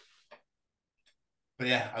 But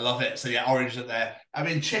yeah, I love it. So yeah, orange up there. I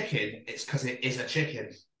mean, chicken, it's because it is a chicken.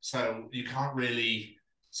 So you can't really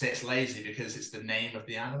say it's lazy because it's the name of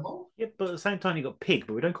the animal. Yeah, but at the same time, you've got pig,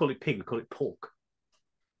 but we don't call it pig, we call it pork.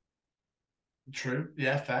 True.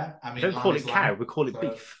 Yeah, fair. I mean, we don't call it cow, we call it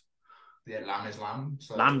beef. Yeah, lamb is lamb.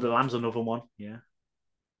 So. Lamb's another one, yeah.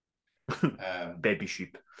 Baby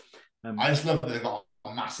sheep. I just love that they've got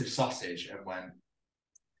a massive sausage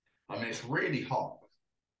and it's really hot.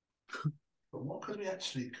 But what could we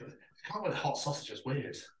actually could? I can't with hot sausage, it's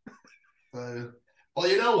weird. So, well,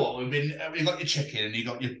 you know what? We've got your chicken and you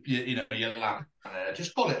got your lamb.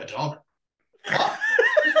 Just call it a dog. What?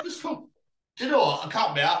 just call. Do you know what? I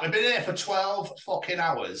can't be out. We've been here for 12 fucking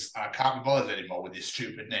hours and I can't be bothered anymore with this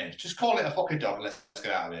stupid name. Just call it a fucking dog and let's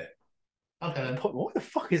get out of here. Okay. What the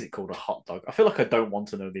fuck is it called, a hot dog? I feel like I don't want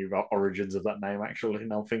to know the origins of that name, actually,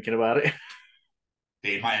 now I'm thinking about it.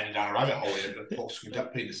 Yeah, you might end down a rabbit hole here, but books with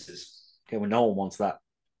duck penises. Okay, well, no one wants that.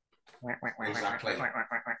 Exactly.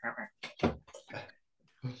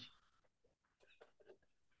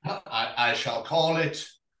 I shall call it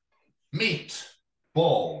meat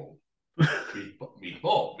ball.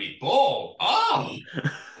 Meatball. Oh,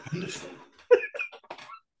 wonderful.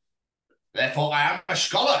 Therefore, I am a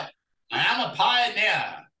scholar. I am a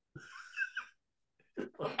pioneer.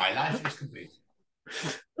 My life is complete.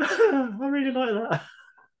 I really like that.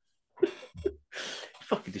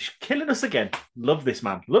 Fucking just killing us again. Love this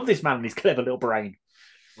man and his clever little brain.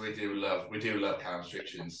 We do love Callum's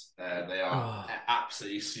Treachings. They are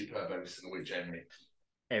absolutely superb every single week, Jamie.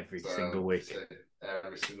 Every single week.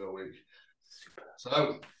 Every single week.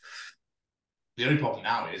 So the only problem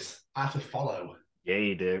now is I have to follow. Yeah,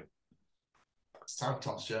 you do. It's time for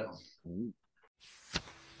Tom's Journal. Ooh.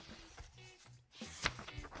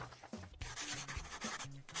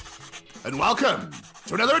 and welcome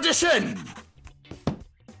to another edition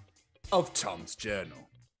of Tom's Journal.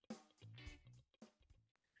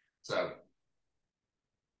 So,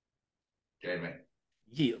 Jamie.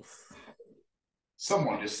 Yes.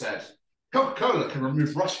 Someone just said, Coca-Cola can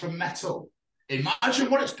remove rust from metal.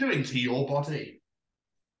 Imagine what it's doing to your body.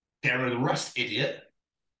 Get rid of the rust, idiot.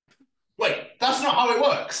 Wait, that's not how it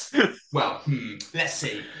works. Well, let's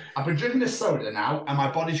see. I've been drinking this soda now, and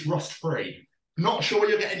my body's rust-free. Not sure where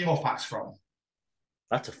you're getting your facts from.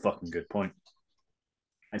 That's a fucking good point.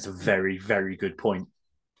 It's a very, very good point.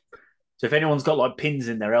 So if anyone's got like pins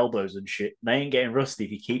in their elbows and shit, they ain't getting rusty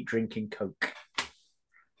if you keep drinking Coke.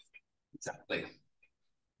 Exactly.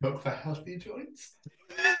 Coke for healthy joints.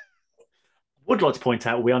 Would like to point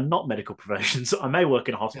out we are not medical professions. I may work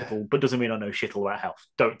in a hospital, but doesn't mean I know shit all about health.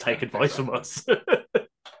 Don't take advice from us.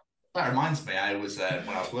 That reminds me, I was when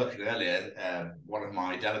I was working earlier, one of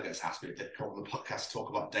my delegates asked me to come on the podcast to talk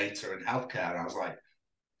about data and healthcare, and I was like,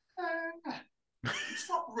 it's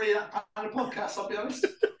not really that kind of podcast, I'll be honest.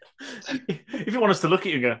 If you want us to look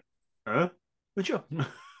at you and go, huh? Good job.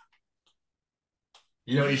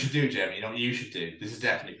 You know what you should do, Jamie? You know what you should do? This is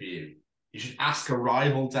definitely for you. You should ask a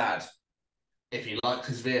rival dad if he likes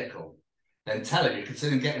his vehicle. Then tell him you're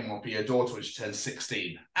considering getting one for your daughter when she turns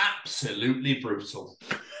 16. Absolutely brutal.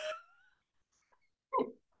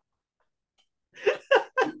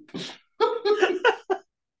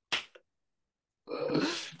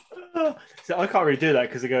 So I can't really do that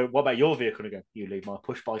because they go, what about your vehicle? And I go, you leave my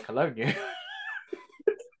push bike alone, you.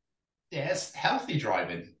 Yes, healthy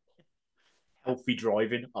driving. Healthy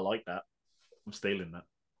driving. I like that. I'm stealing that.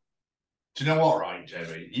 Do you know what, right,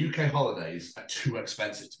 Jamie? UK holidays are too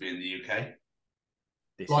expensive to be in the UK.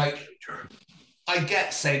 I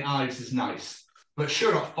get St. Ives is nice, but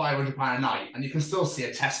sure not £500 a night, and you can still see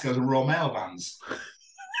a Tesco's and Royal Mail vans.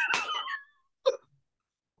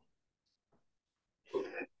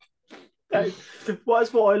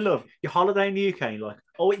 That's what I love. Your holiday in the UK, you're like,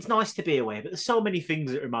 oh, it's nice to be away, but there's so many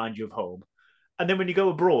things that remind you of home. And then when you go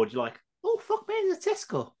abroad, you're like, oh, fuck me, there's a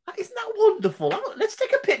Tesco. Isn't that wonderful? Let's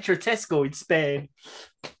take a picture of Tesco in Spain.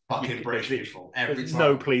 Fucking British people. Every time.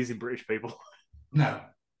 No pleasing British people. No.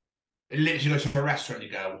 You literally go to a restaurant and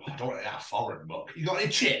you go, I don't want that foreign book. You got any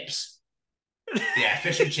chips? Yeah,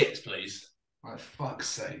 fish and chips, please. For fuck's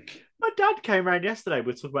sake. My dad came around yesterday. We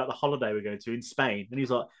were talking about the holiday we're going to in Spain. And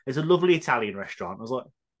he's like, there's a lovely Italian restaurant. I was like,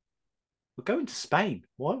 we're going to Spain.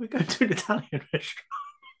 Why are we going to an Italian restaurant?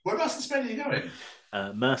 Whereabouts in Spain are you going?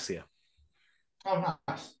 Murcia. Oh,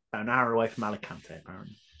 nice. About an hour away from Alicante,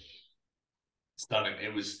 apparently. Stunning.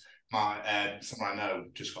 It was my someone I know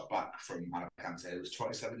just got back from Alicante. It was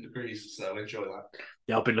 27 degrees, so enjoy that.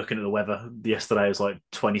 Yeah, I've been looking at the weather. Yesterday it was like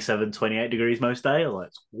 27, 28 degrees most days. I was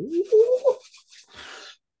like, ooh.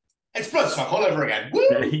 It's Bloodstock all over again. Woo!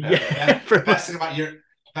 Yeah. The best thing about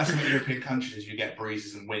European countries is you get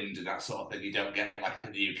breezes and wind and that sort of thing. You don't get like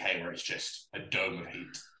in the UK where it's just a dome of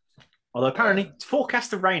heat. Although apparently it's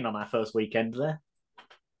forecast to rain on our first weekend there.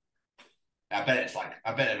 I bet it's like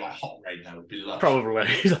hot rain though. Would be lush. Probably.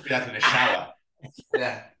 Be having a shower.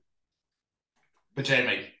 Yeah. But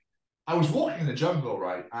Jamie, I was walking in the jungle,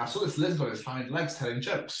 right? And I saw this lizard on his hind legs telling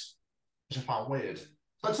jokes, which I found weird.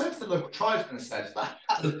 So I turned to the local tribesman and said,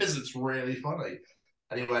 that lizard's really funny.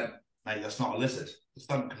 And he went, mate, that's not a lizard. It's a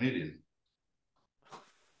stunt comedian.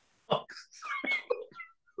 I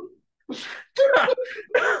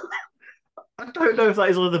don't know if that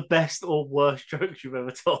is one of the best or worst jokes you've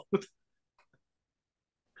ever told.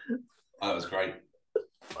 That was great.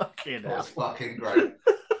 Fucking hell. That was fucking great.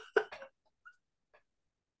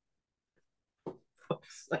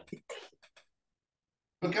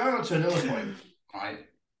 But going on to another point, right?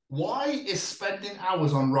 Why is spending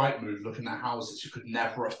hours on Rightmove looking at houses you could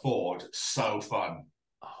never afford so fun?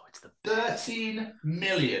 Oh, it's the 13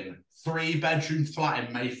 million 3-bedroom flat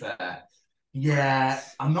in Mayfair. Yeah,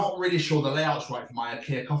 I'm not really sure the layout's right for my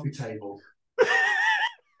IKEA coffee table.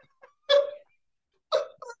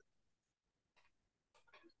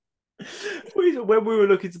 When we were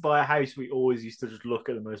looking to buy a house, we always used to just look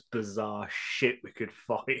at the most bizarre shit we could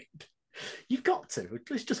find. You've got to.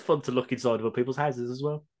 It's just fun to look inside other people's houses as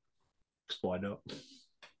well. Just why not?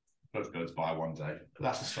 Both go to buy one day. But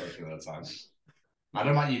that's a story for another time. I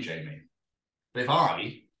don't know about you, Jamie, but if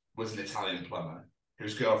I was an Italian plumber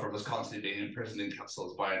whose girlfriend was constantly being imprisoned in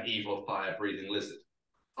castles by an evil fire-breathing lizard,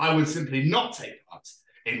 I would simply not take part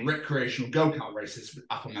in recreational go-kart races with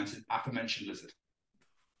aforementioned lizard.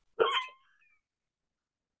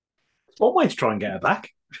 One way to try and get her back.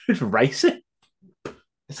 Just race it.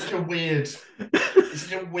 It's such a weird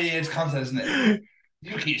concept, isn't it?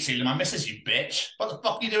 You keep stealing my missus, you bitch. What the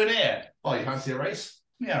fuck are you doing here? Oh, you fancy a race?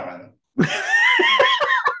 Yeah, all right then. The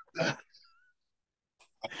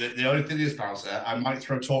only thing is, Bowser, I might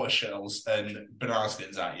throw tortoise shells and banana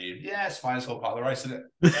skins at you. Yeah, it's fine. It's all part of the race, isn't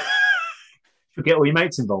it? Get all your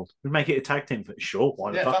mates involved. We make it a tag team. Sure,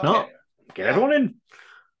 why the fuck not? Get everyone in.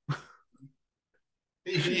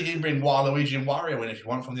 You can bring Waluigi and Wario in if you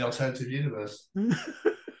want from the alternative universe. How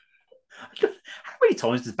many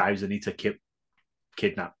times does Bowser need to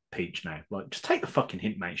kidnap Peach now? Like, just take the fucking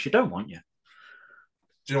hint, mate. She don't want you.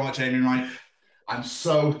 Do you know what, Jamie? Right? I'm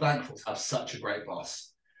so thankful to have such a great boss.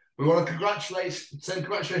 We want to send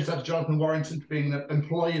congratulations out to Jonathan Warrington for being the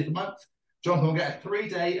employee of the month. Jonathan will get a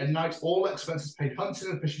 3-day and night, all expenses paid hunting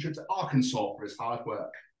and fishing trip to Arkansas for his hard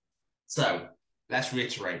work. So, let's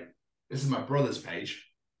reiterate. This is my brother's page.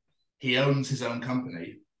 He owns his own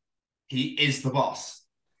company. He is the boss.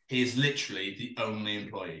 He is literally the only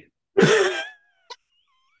employee.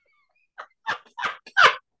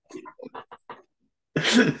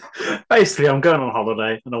 Basically, I'm going on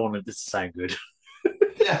holiday and I wanted this to sound good.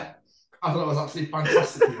 Yeah, I thought it was absolutely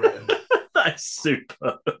fantastically written. That's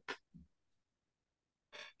superb.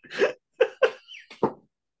 I'll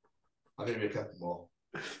give you a couple more.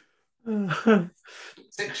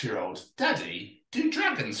 6-year-old, Daddy, do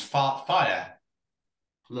dragons fart fire?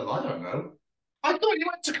 Look, I don't know. I thought you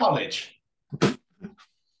went to college.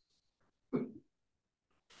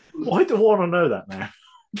 Why do I want to know that now?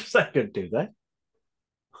 Second, do they?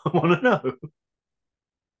 I want to know.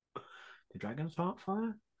 Do dragons fart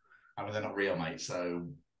fire? I mean, they're not real, mate, so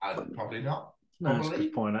probably not. No, that's a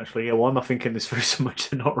good point, actually. Yeah, why am I thinking this through so much?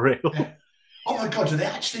 They're not real. Yeah. Oh my God, do they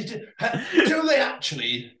actually do? Do they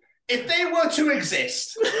actually? If they were to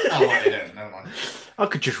exist. Oh, well, they don't. Never mind. I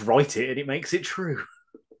could just write it and it makes it true.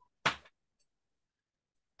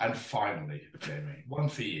 And finally, Jamie, one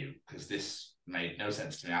for you, because this made no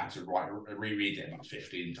sense to me. I had to reread it about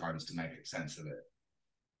 15 times to make sense of it.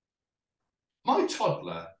 My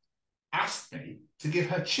toddler asked me to give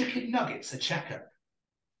her chicken nuggets a checkup.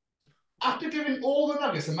 After giving all the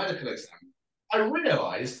nuggets a medical exam, I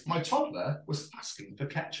realised my toddler was asking for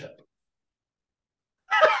ketchup.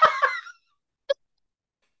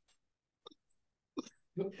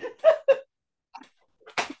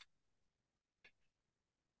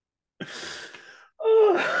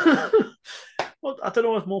 Well, I don't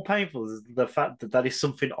know what's more painful, is the fact that that is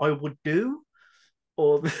something I would do,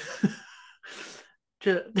 or the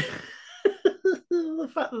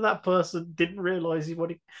fact that that person didn't realise he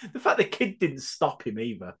wanted. The fact the kid didn't stop him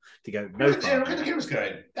either to go. No, look at the kid was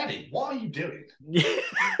going, Daddy, what are you doing?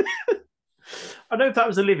 I know if that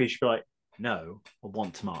was Olivia, she'd be like, no, I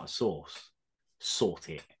want tomato sauce. Sort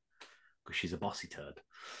it, because she's a bossy turd.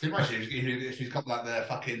 Can you imagine if she's got like the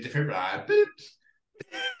fucking defibrillator?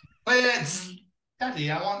 Daddy,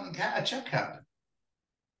 I want to get a checkup.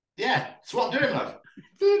 Yeah, that's what I'm doing, love.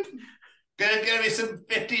 Gonna be some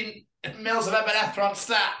 15 mils of epinephrine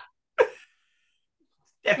stat.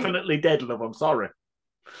 Definitely dead, love. I'm sorry.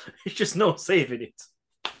 It's just not saving it.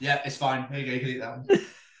 Yeah, it's fine. Here you go. You can eat that one.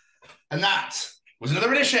 And that was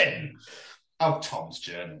another edition of Tom's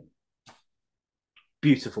Journal.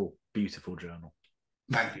 Beautiful, beautiful journal.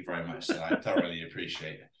 Thank you very much, sir. I thoroughly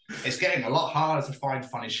appreciate it. It's getting a lot harder to find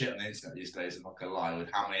funny shit on the internet these days, I'm not going to lie, with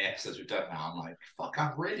how many episodes we've done now. I'm like, fuck,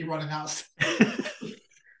 I'm really running out of stuff.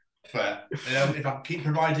 But, you know, if I keep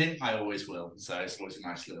providing, I always will. So it's always a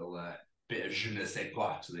nice little bit of je ne sais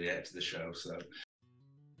quoi to the show. So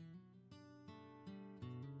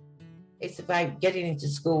it's about getting into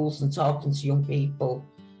schools and talking to young people,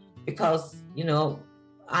 because, you know,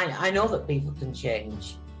 I know that people can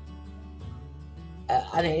change.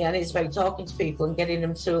 And it's about talking to people and getting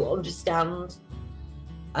them to understand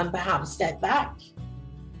and perhaps step back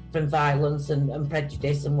from violence and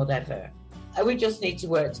prejudice and whatever. And we just need to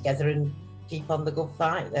work together and keep on the good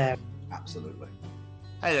fight there. Absolutely.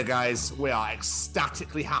 Hey there, guys. We are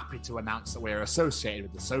ecstatically happy to announce that we are associated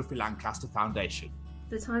with the Sophie Lancaster Foundation.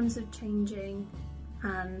 The times are changing,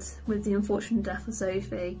 and with the unfortunate death of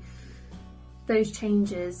Sophie, those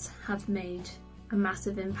changes have made a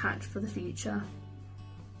massive impact for the future.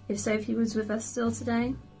 If Sophie was with us still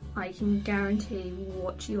today, I can guarantee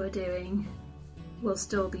what you are doing will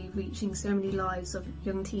still be reaching so many lives of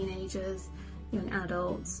young teenagers, young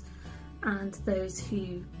adults, and those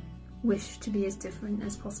who wish to be as different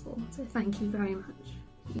as possible. So thank you very much.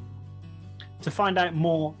 To find out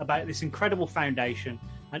more about this incredible foundation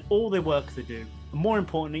and all the work they do, and more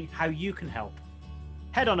importantly, how you can help,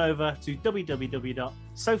 head on over to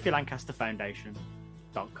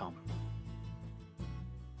www.sophielancasterfoundation.com.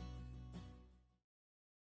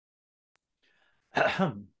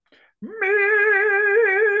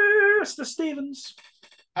 Mr. Stevens.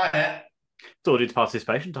 Hiya. It's audience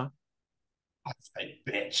participation time. That's a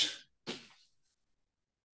bitch.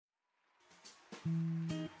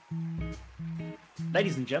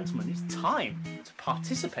 Ladies and gentlemen, it's time to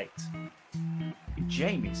participate in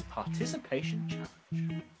Jamie's participation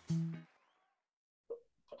challenge.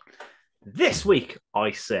 This week,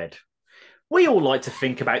 I said, we all like to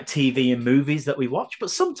think about TV and movies that we watch,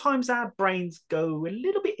 but sometimes our brains go a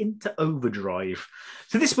little bit into overdrive.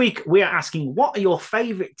 So this week, we are asking, what are your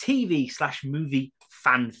favourite TV/movie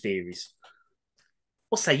fan theories?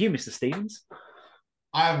 What say you, Mr. Stevens?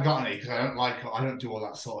 I haven't got any because I don't do all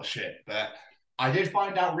that sort of shit. But I did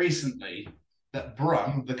find out recently that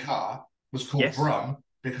Brum, the car, was called Brum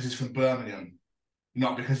because he's from Birmingham,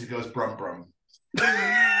 not because he goes Brum Brum.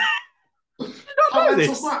 How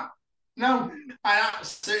mental's that? No, I had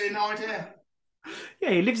absolutely no idea. Yeah,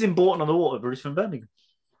 he lives in Bourton on the Water, but he's from Birmingham.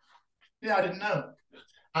 Yeah, I didn't know.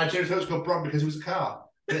 I just thought it was called Brum because it was a car.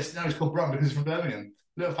 But it's called Brum because he's from Birmingham.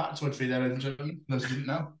 Little factoid for you there, ladies and gentlemen. Those who didn't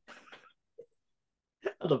know.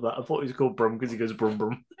 I love that. I thought he was called Brum because he goes Brum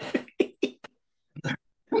Brum.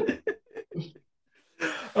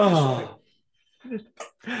 Oh.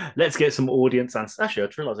 Let's get some audience answers. Actually, I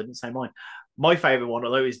just realised I didn't say mine. My favourite one,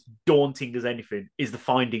 although it's daunting as anything, is the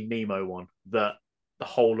Finding Nemo one. That the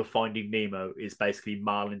whole of Finding Nemo is basically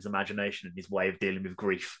Marlin's imagination and his way of dealing with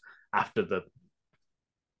grief after the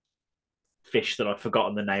fish that I've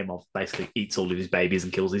forgotten the name of basically eats all of his babies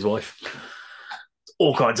and kills his wife. It's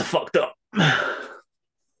all kinds of fucked up.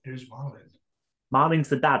 Who's Marlin? Marlin's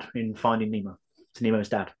the dad in Finding Nemo. It's Nemo's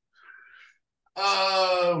dad.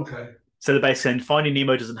 Oh, okay. So they're basically saying Finding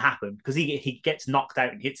Nemo doesn't happen because he gets knocked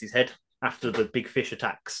out and hits his head after the big fish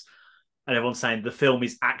attacks. And everyone's saying the film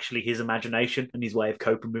is actually his imagination and his way of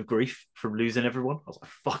coping with grief from losing everyone. I was like,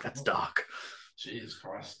 fuck, that's dark. Jesus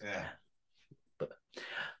Christ, yeah. But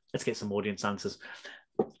let's get some audience answers.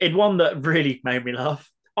 In one that really made me laugh,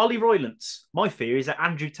 Ollie Roylance. My theory is that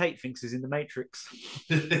Andrew Tate thinks he's in the Matrix.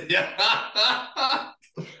 Yeah. I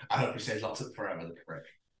hope he stays locked up forever, the prick.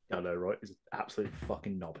 I know, right? He's absolutely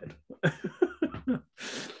fucking knobhead.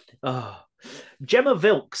 Gemma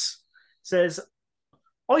Vilks says,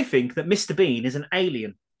 I think that Mr. Bean is an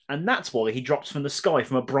alien, and that's why he drops from the sky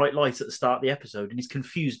from a bright light at the start of the episode and is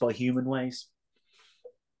confused by human ways.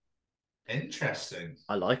 Interesting.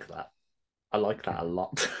 I like that. I like that a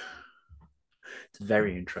lot. It's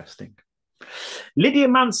very interesting. Lydia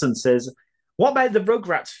Manson says, what about the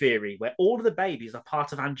Rugrats theory, where all of the babies are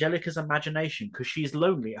part of Angelica's imagination because she's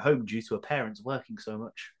lonely at home due to her parents working so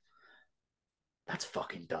much? That's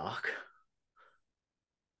fucking dark.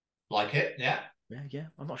 Like it, yeah. Yeah.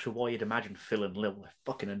 I'm not sure why you'd imagine Phil and Lil. They're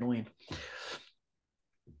fucking annoying.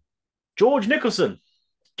 George Nicholson.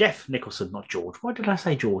 Jeff Nicholson, not George. Why did I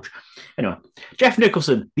say George? Anyway, Jeff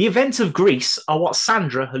Nicholson. The events of Greece are what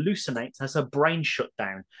Sandra hallucinates as her brain shut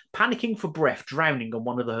down, panicking for breath, drowning on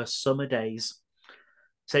one of her summer days.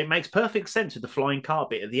 So it makes perfect sense with the flying car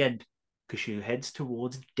bit at the end, because she heads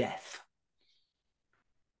towards death.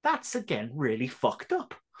 That's, again, really fucked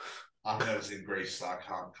up. I've never seen Greece, so I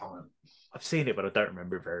can't comment. I've seen it, but I don't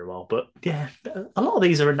remember it very well. But, yeah, a lot of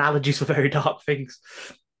these are analogies for very dark things.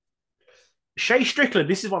 Shay Strickland,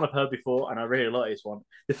 this is one I've heard before, and I really like this one.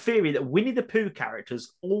 The theory that Winnie the Pooh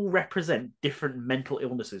characters all represent different mental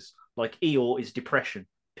illnesses, like Eeyore is depression,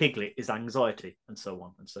 Piglet is anxiety, and so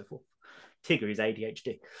on and so forth. Tigger is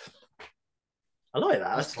ADHD. I like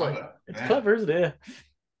that. That's clever. It's clever, isn't it?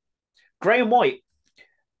 Graham White.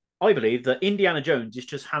 I believe that Indiana Jones is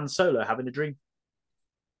just Han Solo having a dream.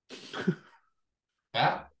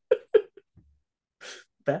 Yeah.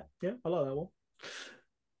 Fair. Yeah, I like that one.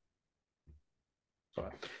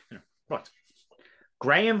 Sorry. Right.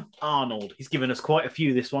 Graham Arnold. He's given us quite a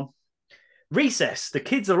few this one. Recess. The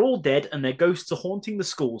kids are all dead and their ghosts are haunting the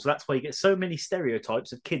school, so that's why you get so many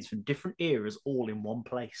stereotypes of kids from different eras all in one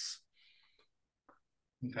place.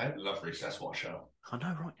 Okay, love Recess. What a show. I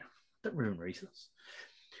know, right? Don't ruin Recess.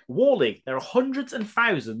 Wall-E. There are hundreds and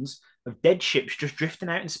thousands of dead ships just drifting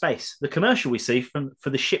out in space. The commercial we see for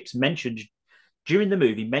the ships mentioned during the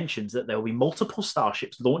movie mentions that there will be multiple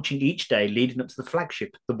starships launching each day leading up to the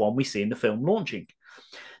flagship, the one we see in the film launching.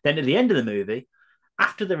 Then at the end of the movie,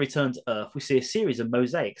 after the return to Earth, we see a series of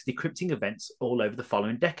mosaics decrypting events all over the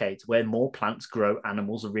following decades where more plants grow,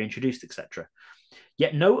 animals are reintroduced, etc.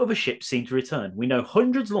 Yet no other ships seem to return. We know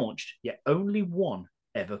hundreds launched, yet only one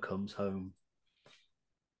ever comes home.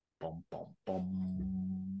 Bom, bom,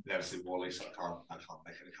 bom. Never seen Wall-E, so I can't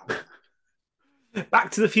make any comment.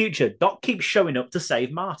 Back to the Future. Doc keeps showing up to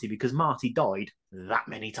save Marty because Marty died that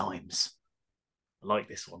many times. I like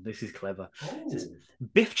this one. This is clever.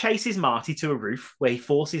 Biff chases Marty to a roof where he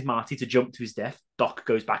forces Marty to jump to his death. Doc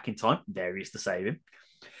goes back in time. There he is to save him.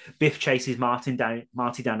 Biff chases Marty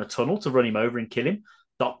down a tunnel to run him over and kill him.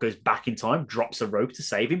 Doc goes back in time, drops a rope to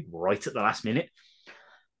save him right at the last minute.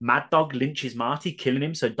 Mad Dog lynches Marty, killing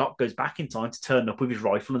him, so Doc goes back in time to turn up with his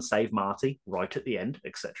rifle and save Marty right at the end,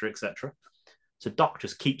 etc., etc. So Doc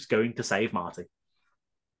just keeps going to save Marty.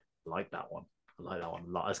 I like that one a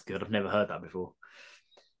lot. That's good. I've never heard that before.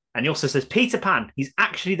 And he also says, Peter Pan, he's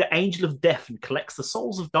actually the angel of death and collects the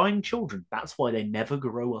souls of dying children. That's why they never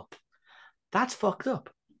grow up. That's fucked up.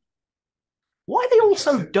 Why are they all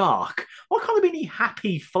so dark? Why can't there be any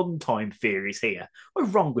happy, fun time theories here?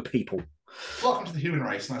 What's wrong with people? Welcome to the human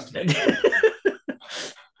race. Nice to meet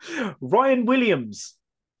you. Ryan Williams.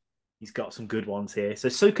 He's got some good ones here.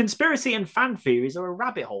 So conspiracy and fan theories are a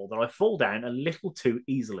rabbit hole that I fall down a little too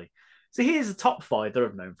easily. So here's the top 5 that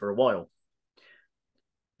I've known for a while.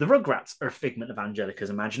 The Rugrats are a figment of Angelica's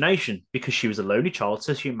imagination because she was a lonely child,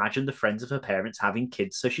 so she imagined the friends of her parents having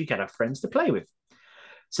kids so she could have friends to play with.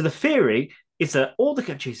 So the theory is that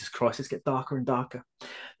Jesus Christ, let's get darker and darker.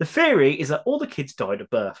 The theory is that all the kids died at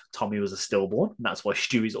birth. Tommy was a stillborn, and that's why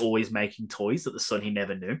Stewie's always making toys that the son he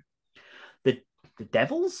never knew. The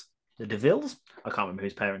Devils, I can't remember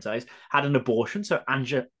whose parents it is, had an abortion, so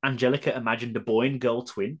Angelica imagined a boy and girl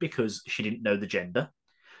twin because she didn't know the gender.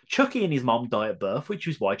 Chucky and his mom die at birth, which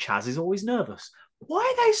is why Chaz is always nervous. Why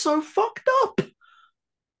are they so fucked up?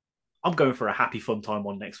 I'm going for a happy fun time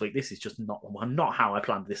one next week. This is just not how I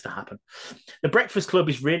planned this to happen. The Breakfast Club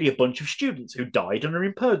is really a bunch of students who died and are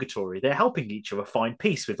in purgatory. They're helping each other find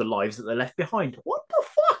peace with the lives that they left behind. What the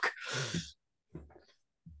fuck?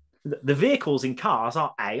 The vehicles in cars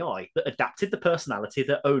are AI that adapted the personality of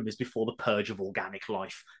their owners before the purge of organic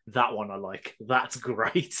life. That one I like. That's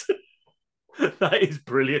great. That is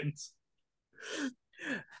brilliant.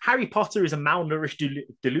 Harry Potter is a malnourished,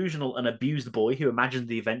 delusional and abused boy who imagined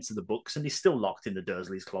the events of the books and is still locked in the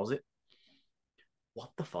Dursleys' closet.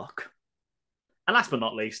 What the fuck? And last but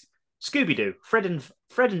not least, Scooby-Doo. Fred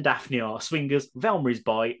and Daphne are swingers, Velma is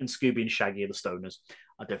bi, and Scooby and Shaggy are the stoners.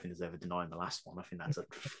 I don't think there's ever denying the last one. I think that's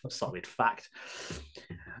a solid fact.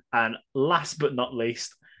 And last but not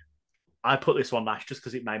least, I put this one last just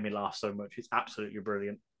because it made me laugh so much. It's absolutely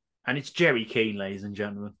brilliant. And it's Jerry Keane, ladies and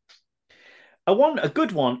gentlemen. A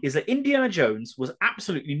good one is that Indiana Jones was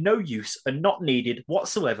absolutely no use and not needed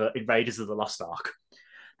whatsoever in Raiders of the Lost Ark.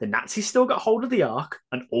 The Nazis still got hold of the Ark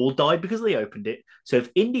and all died because they opened it. So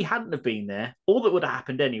if Indy hadn't have been there, all that would have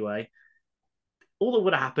happened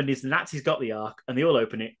is the Nazis got the Ark and they all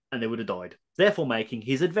opened it and they would have died. Therefore making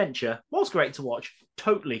his adventure, whilst great to watch,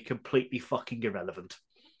 totally, completely fucking irrelevant.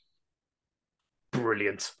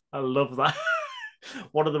 Brilliant. I love that.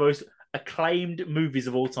 One of the most acclaimed movies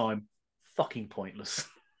of all time. Fucking pointless.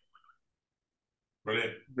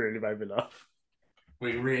 Brilliant. Really made me laugh.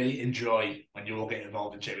 We really enjoy when you all get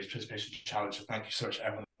involved in Jamie's Participation Challenge. So thank you so much to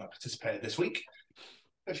everyone that participated this week.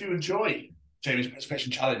 If you enjoy Jamie's Participation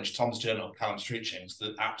Challenge, Tom's Journal, Callum's Treachings,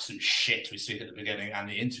 the absolute shit we speak at the beginning and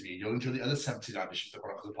the interview, you'll enjoy the other 79 editions of the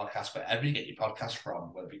Chronicles of Podcast wherever you get your podcast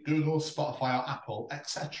from, whether it be Google, Spotify, or Apple,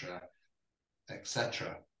 etc.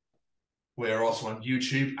 etc. We're also on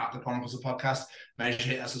YouTube at the Chronicles of Podcast. Make sure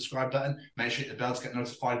you hit that subscribe button. Make sure you hit the bell to get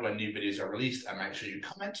notified when new videos are released. And make sure you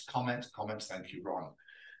comment. Thank you, Ron.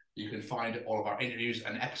 You can find all of our interviews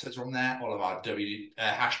and episodes are on there. All of our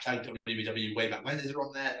hashtag WWW Wayback Wednesdays are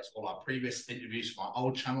on there. That's all our previous interviews from our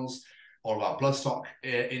old channels. All of our Bloodstock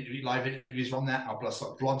live interviews are on there. Our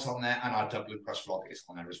Bloodstock vlogs on there. And our Dublin Press vlog is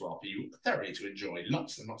on there as well for you thoroughly to enjoy.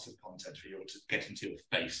 Lots and lots of content for you to get into your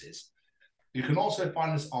faces. You can also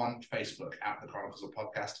find us on Facebook at the Chronicles of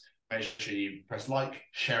Podcast. Make sure you press like,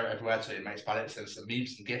 share it everywhere so your mates about it, send some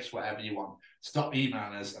memes and gifts, whatever you want. Stop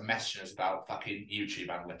emailing us and messaging us about fucking YouTube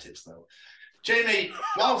analytics, though. Jamie,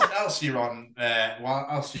 what else you're on?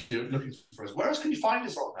 What else are you looking for us? Where else can you find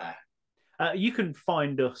us on there? You can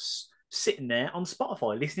find us sitting there on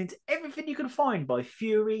Spotify, listening to everything you can find by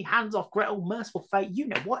Fury, Hands Off Gretel, Merciful Fate, you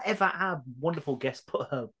know, whatever our wonderful guest put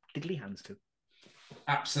her diddly hands to.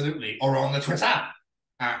 Absolutely. Or on the Twitter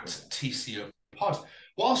at TCO Pod.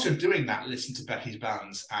 Whilst you're doing that, listen to Becky's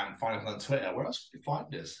bands and find us on Twitter. Where else can you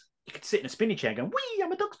find us? You could sit in a spinny chair going, wee, I'm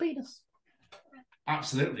a dog's penis.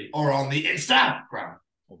 Absolutely. Or on the Instagram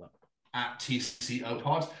at TCO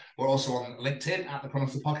Pod. We're also on LinkedIn at the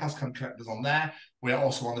Chronicles of Podcast. Come correct us on there. We're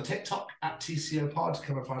also on the TikTok at TCO Pod.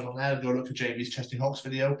 Come and find us on there. Go look for JV's Chesty Hawks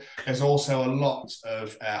video. There's also a lot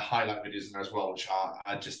of highlight videos in there as well, which are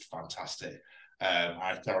just fantastic.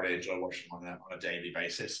 I thoroughly enjoy watching them on a daily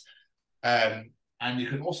basis. And you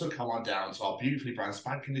can also come on down to our beautifully brand,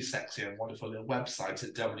 spankingly sexy and wonderful little website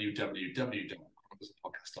at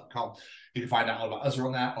www.chroniclespodcast.com. You can find out all about us are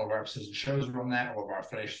on there, all of our episodes and shows are on there, all of our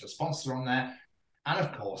affiliations and sponsors are on there. And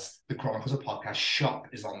of course, the Chronicles of Podcast shop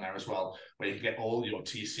is on there as well, where you can get all your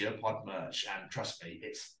TCO Pod merch. And trust me,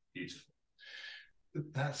 it's beautiful.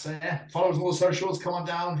 That's it. Follow us on all the socials. Come on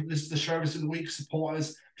down. This is the show this of the week. Support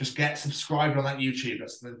us. Just get subscribed on that YouTube.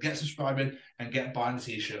 Get subscribing and get buying a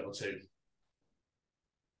t-shirt or two.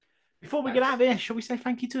 Before we get out of here, shall we say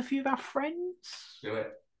thank you to a few of our friends? Do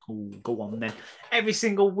it. Ooh, go on then. Every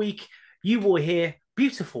single week, you will hear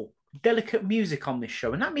beautiful, delicate music on this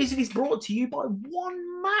show. And that music is brought to you by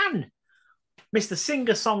one man, Mr.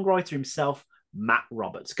 Singer-Songwriter himself, Matt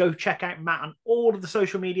Roberts. Go check out Matt on all of the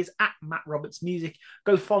social medias at Matt Roberts Music.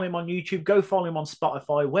 Go follow him on YouTube. Go follow him on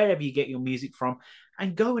Spotify, wherever you get your music from.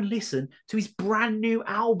 And go and listen to his brand new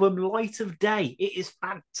album, Light of Day. It is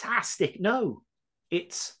fantastic. No,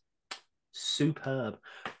 it's superb.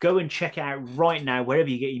 Go and check it out right now, wherever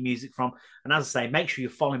you get your music from. And as I say, make sure you're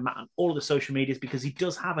following Matt on all of the social medias, because he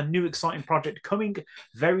does have a new exciting project coming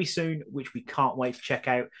very soon, which we can't wait to check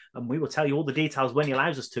out. And we will tell you all the details when he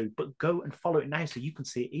allows us to. But go and follow it now so you can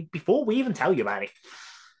see it before we even tell you about it.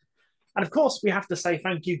 And of course, we have to say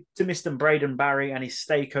thank you to Mr. Braden Barry and his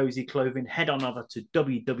Stay Cozy Clothing. Head on over to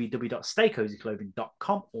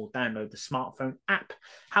www.staycozyclothing.com or download the smartphone app.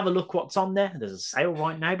 Have a look what's on there. There's a sale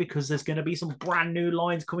right now because there's going to be some brand new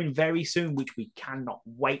lines coming very soon, which we cannot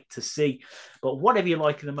wait to see. But whatever you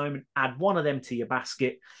like at the moment, add one of them to your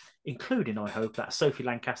basket, including, I hope, that Sophie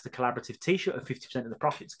Lancaster collaborative t-shirt of 50% of the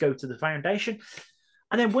profits go to the foundation.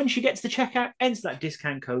 And then once you get to the checkout, enter that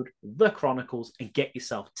discount code, The Chronicles, and get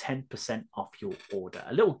yourself 10% off your order.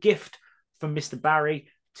 A little gift from Mr. Barry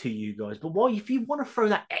to you guys. But if you want to throw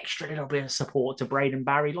that extra little bit of support to Braden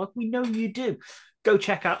Barry, like we know you do, go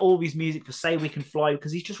check out all of his music for Say We Can Fly,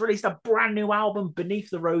 because he's just released a brand new album, Beneath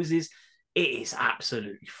the Roses. It is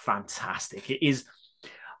absolutely fantastic. It is.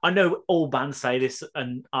 I know all bands say this,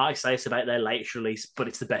 and I say this about their latest release, but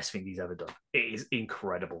it's the best thing he's ever done. It is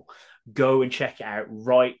incredible. Go and check it out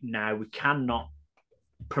right now. We cannot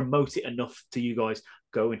promote it enough to you guys.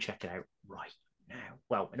 Go and check it out right now.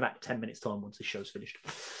 Well, in about 10 minutes' time, once the show's finished.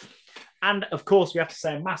 And of course, we have to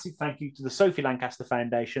say a massive thank you to the Sophie Lancaster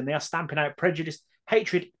Foundation. They are stamping out prejudice,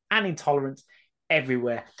 hatred, and intolerance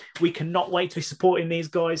everywhere. We cannot wait to be supporting these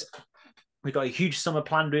guys. We've got a huge summer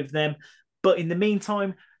planned with them. But in the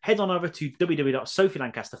meantime, head on over to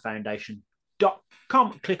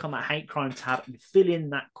www.sophielancasterfoundation.com, click on that hate crime tab and fill in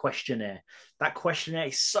that questionnaire. That questionnaire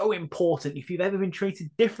is so important if you've ever been treated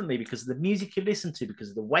differently because of the music you listen to, because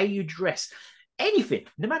of the way you dress, anything,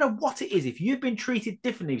 no matter what it is. If you've been treated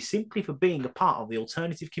differently simply for being a part of the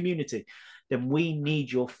alternative community, then we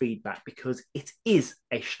need your feedback, because it is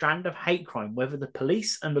a strand of hate crime. Whether the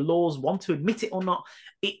police and the laws want to admit it or not,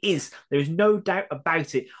 it is. There is no doubt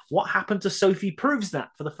about it. What happened to Sophie proves that,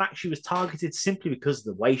 for the fact she was targeted simply because of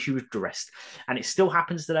the way she was dressed. And it still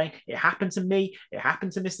happens today. It happened to me. It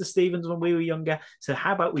happened to Mr. Stevens when we were younger. So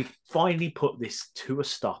how about we finally put this to a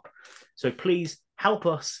stop? So please help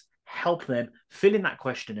us, help them, fill in that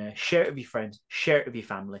questionnaire, share it with your friends, share it with your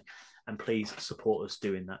family, and please support us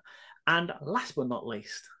doing that. And last but not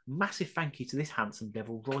least, massive thank you to this handsome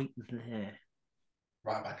devil right there.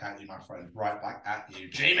 Right back at you, my friend. Right back at you.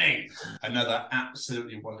 Jamie, another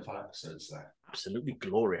absolutely wonderful episode there. Absolutely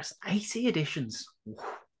glorious. 80 editions.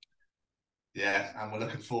 Yeah, and we're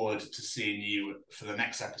looking forward to seeing you for the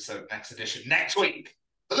next episode, next edition, next week,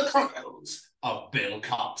 for the Chronicles of Bill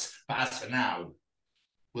Cott. But as for now,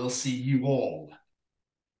 we'll see you all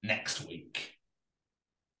next week.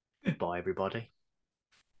 Goodbye, everybody.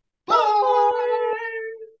 Bye!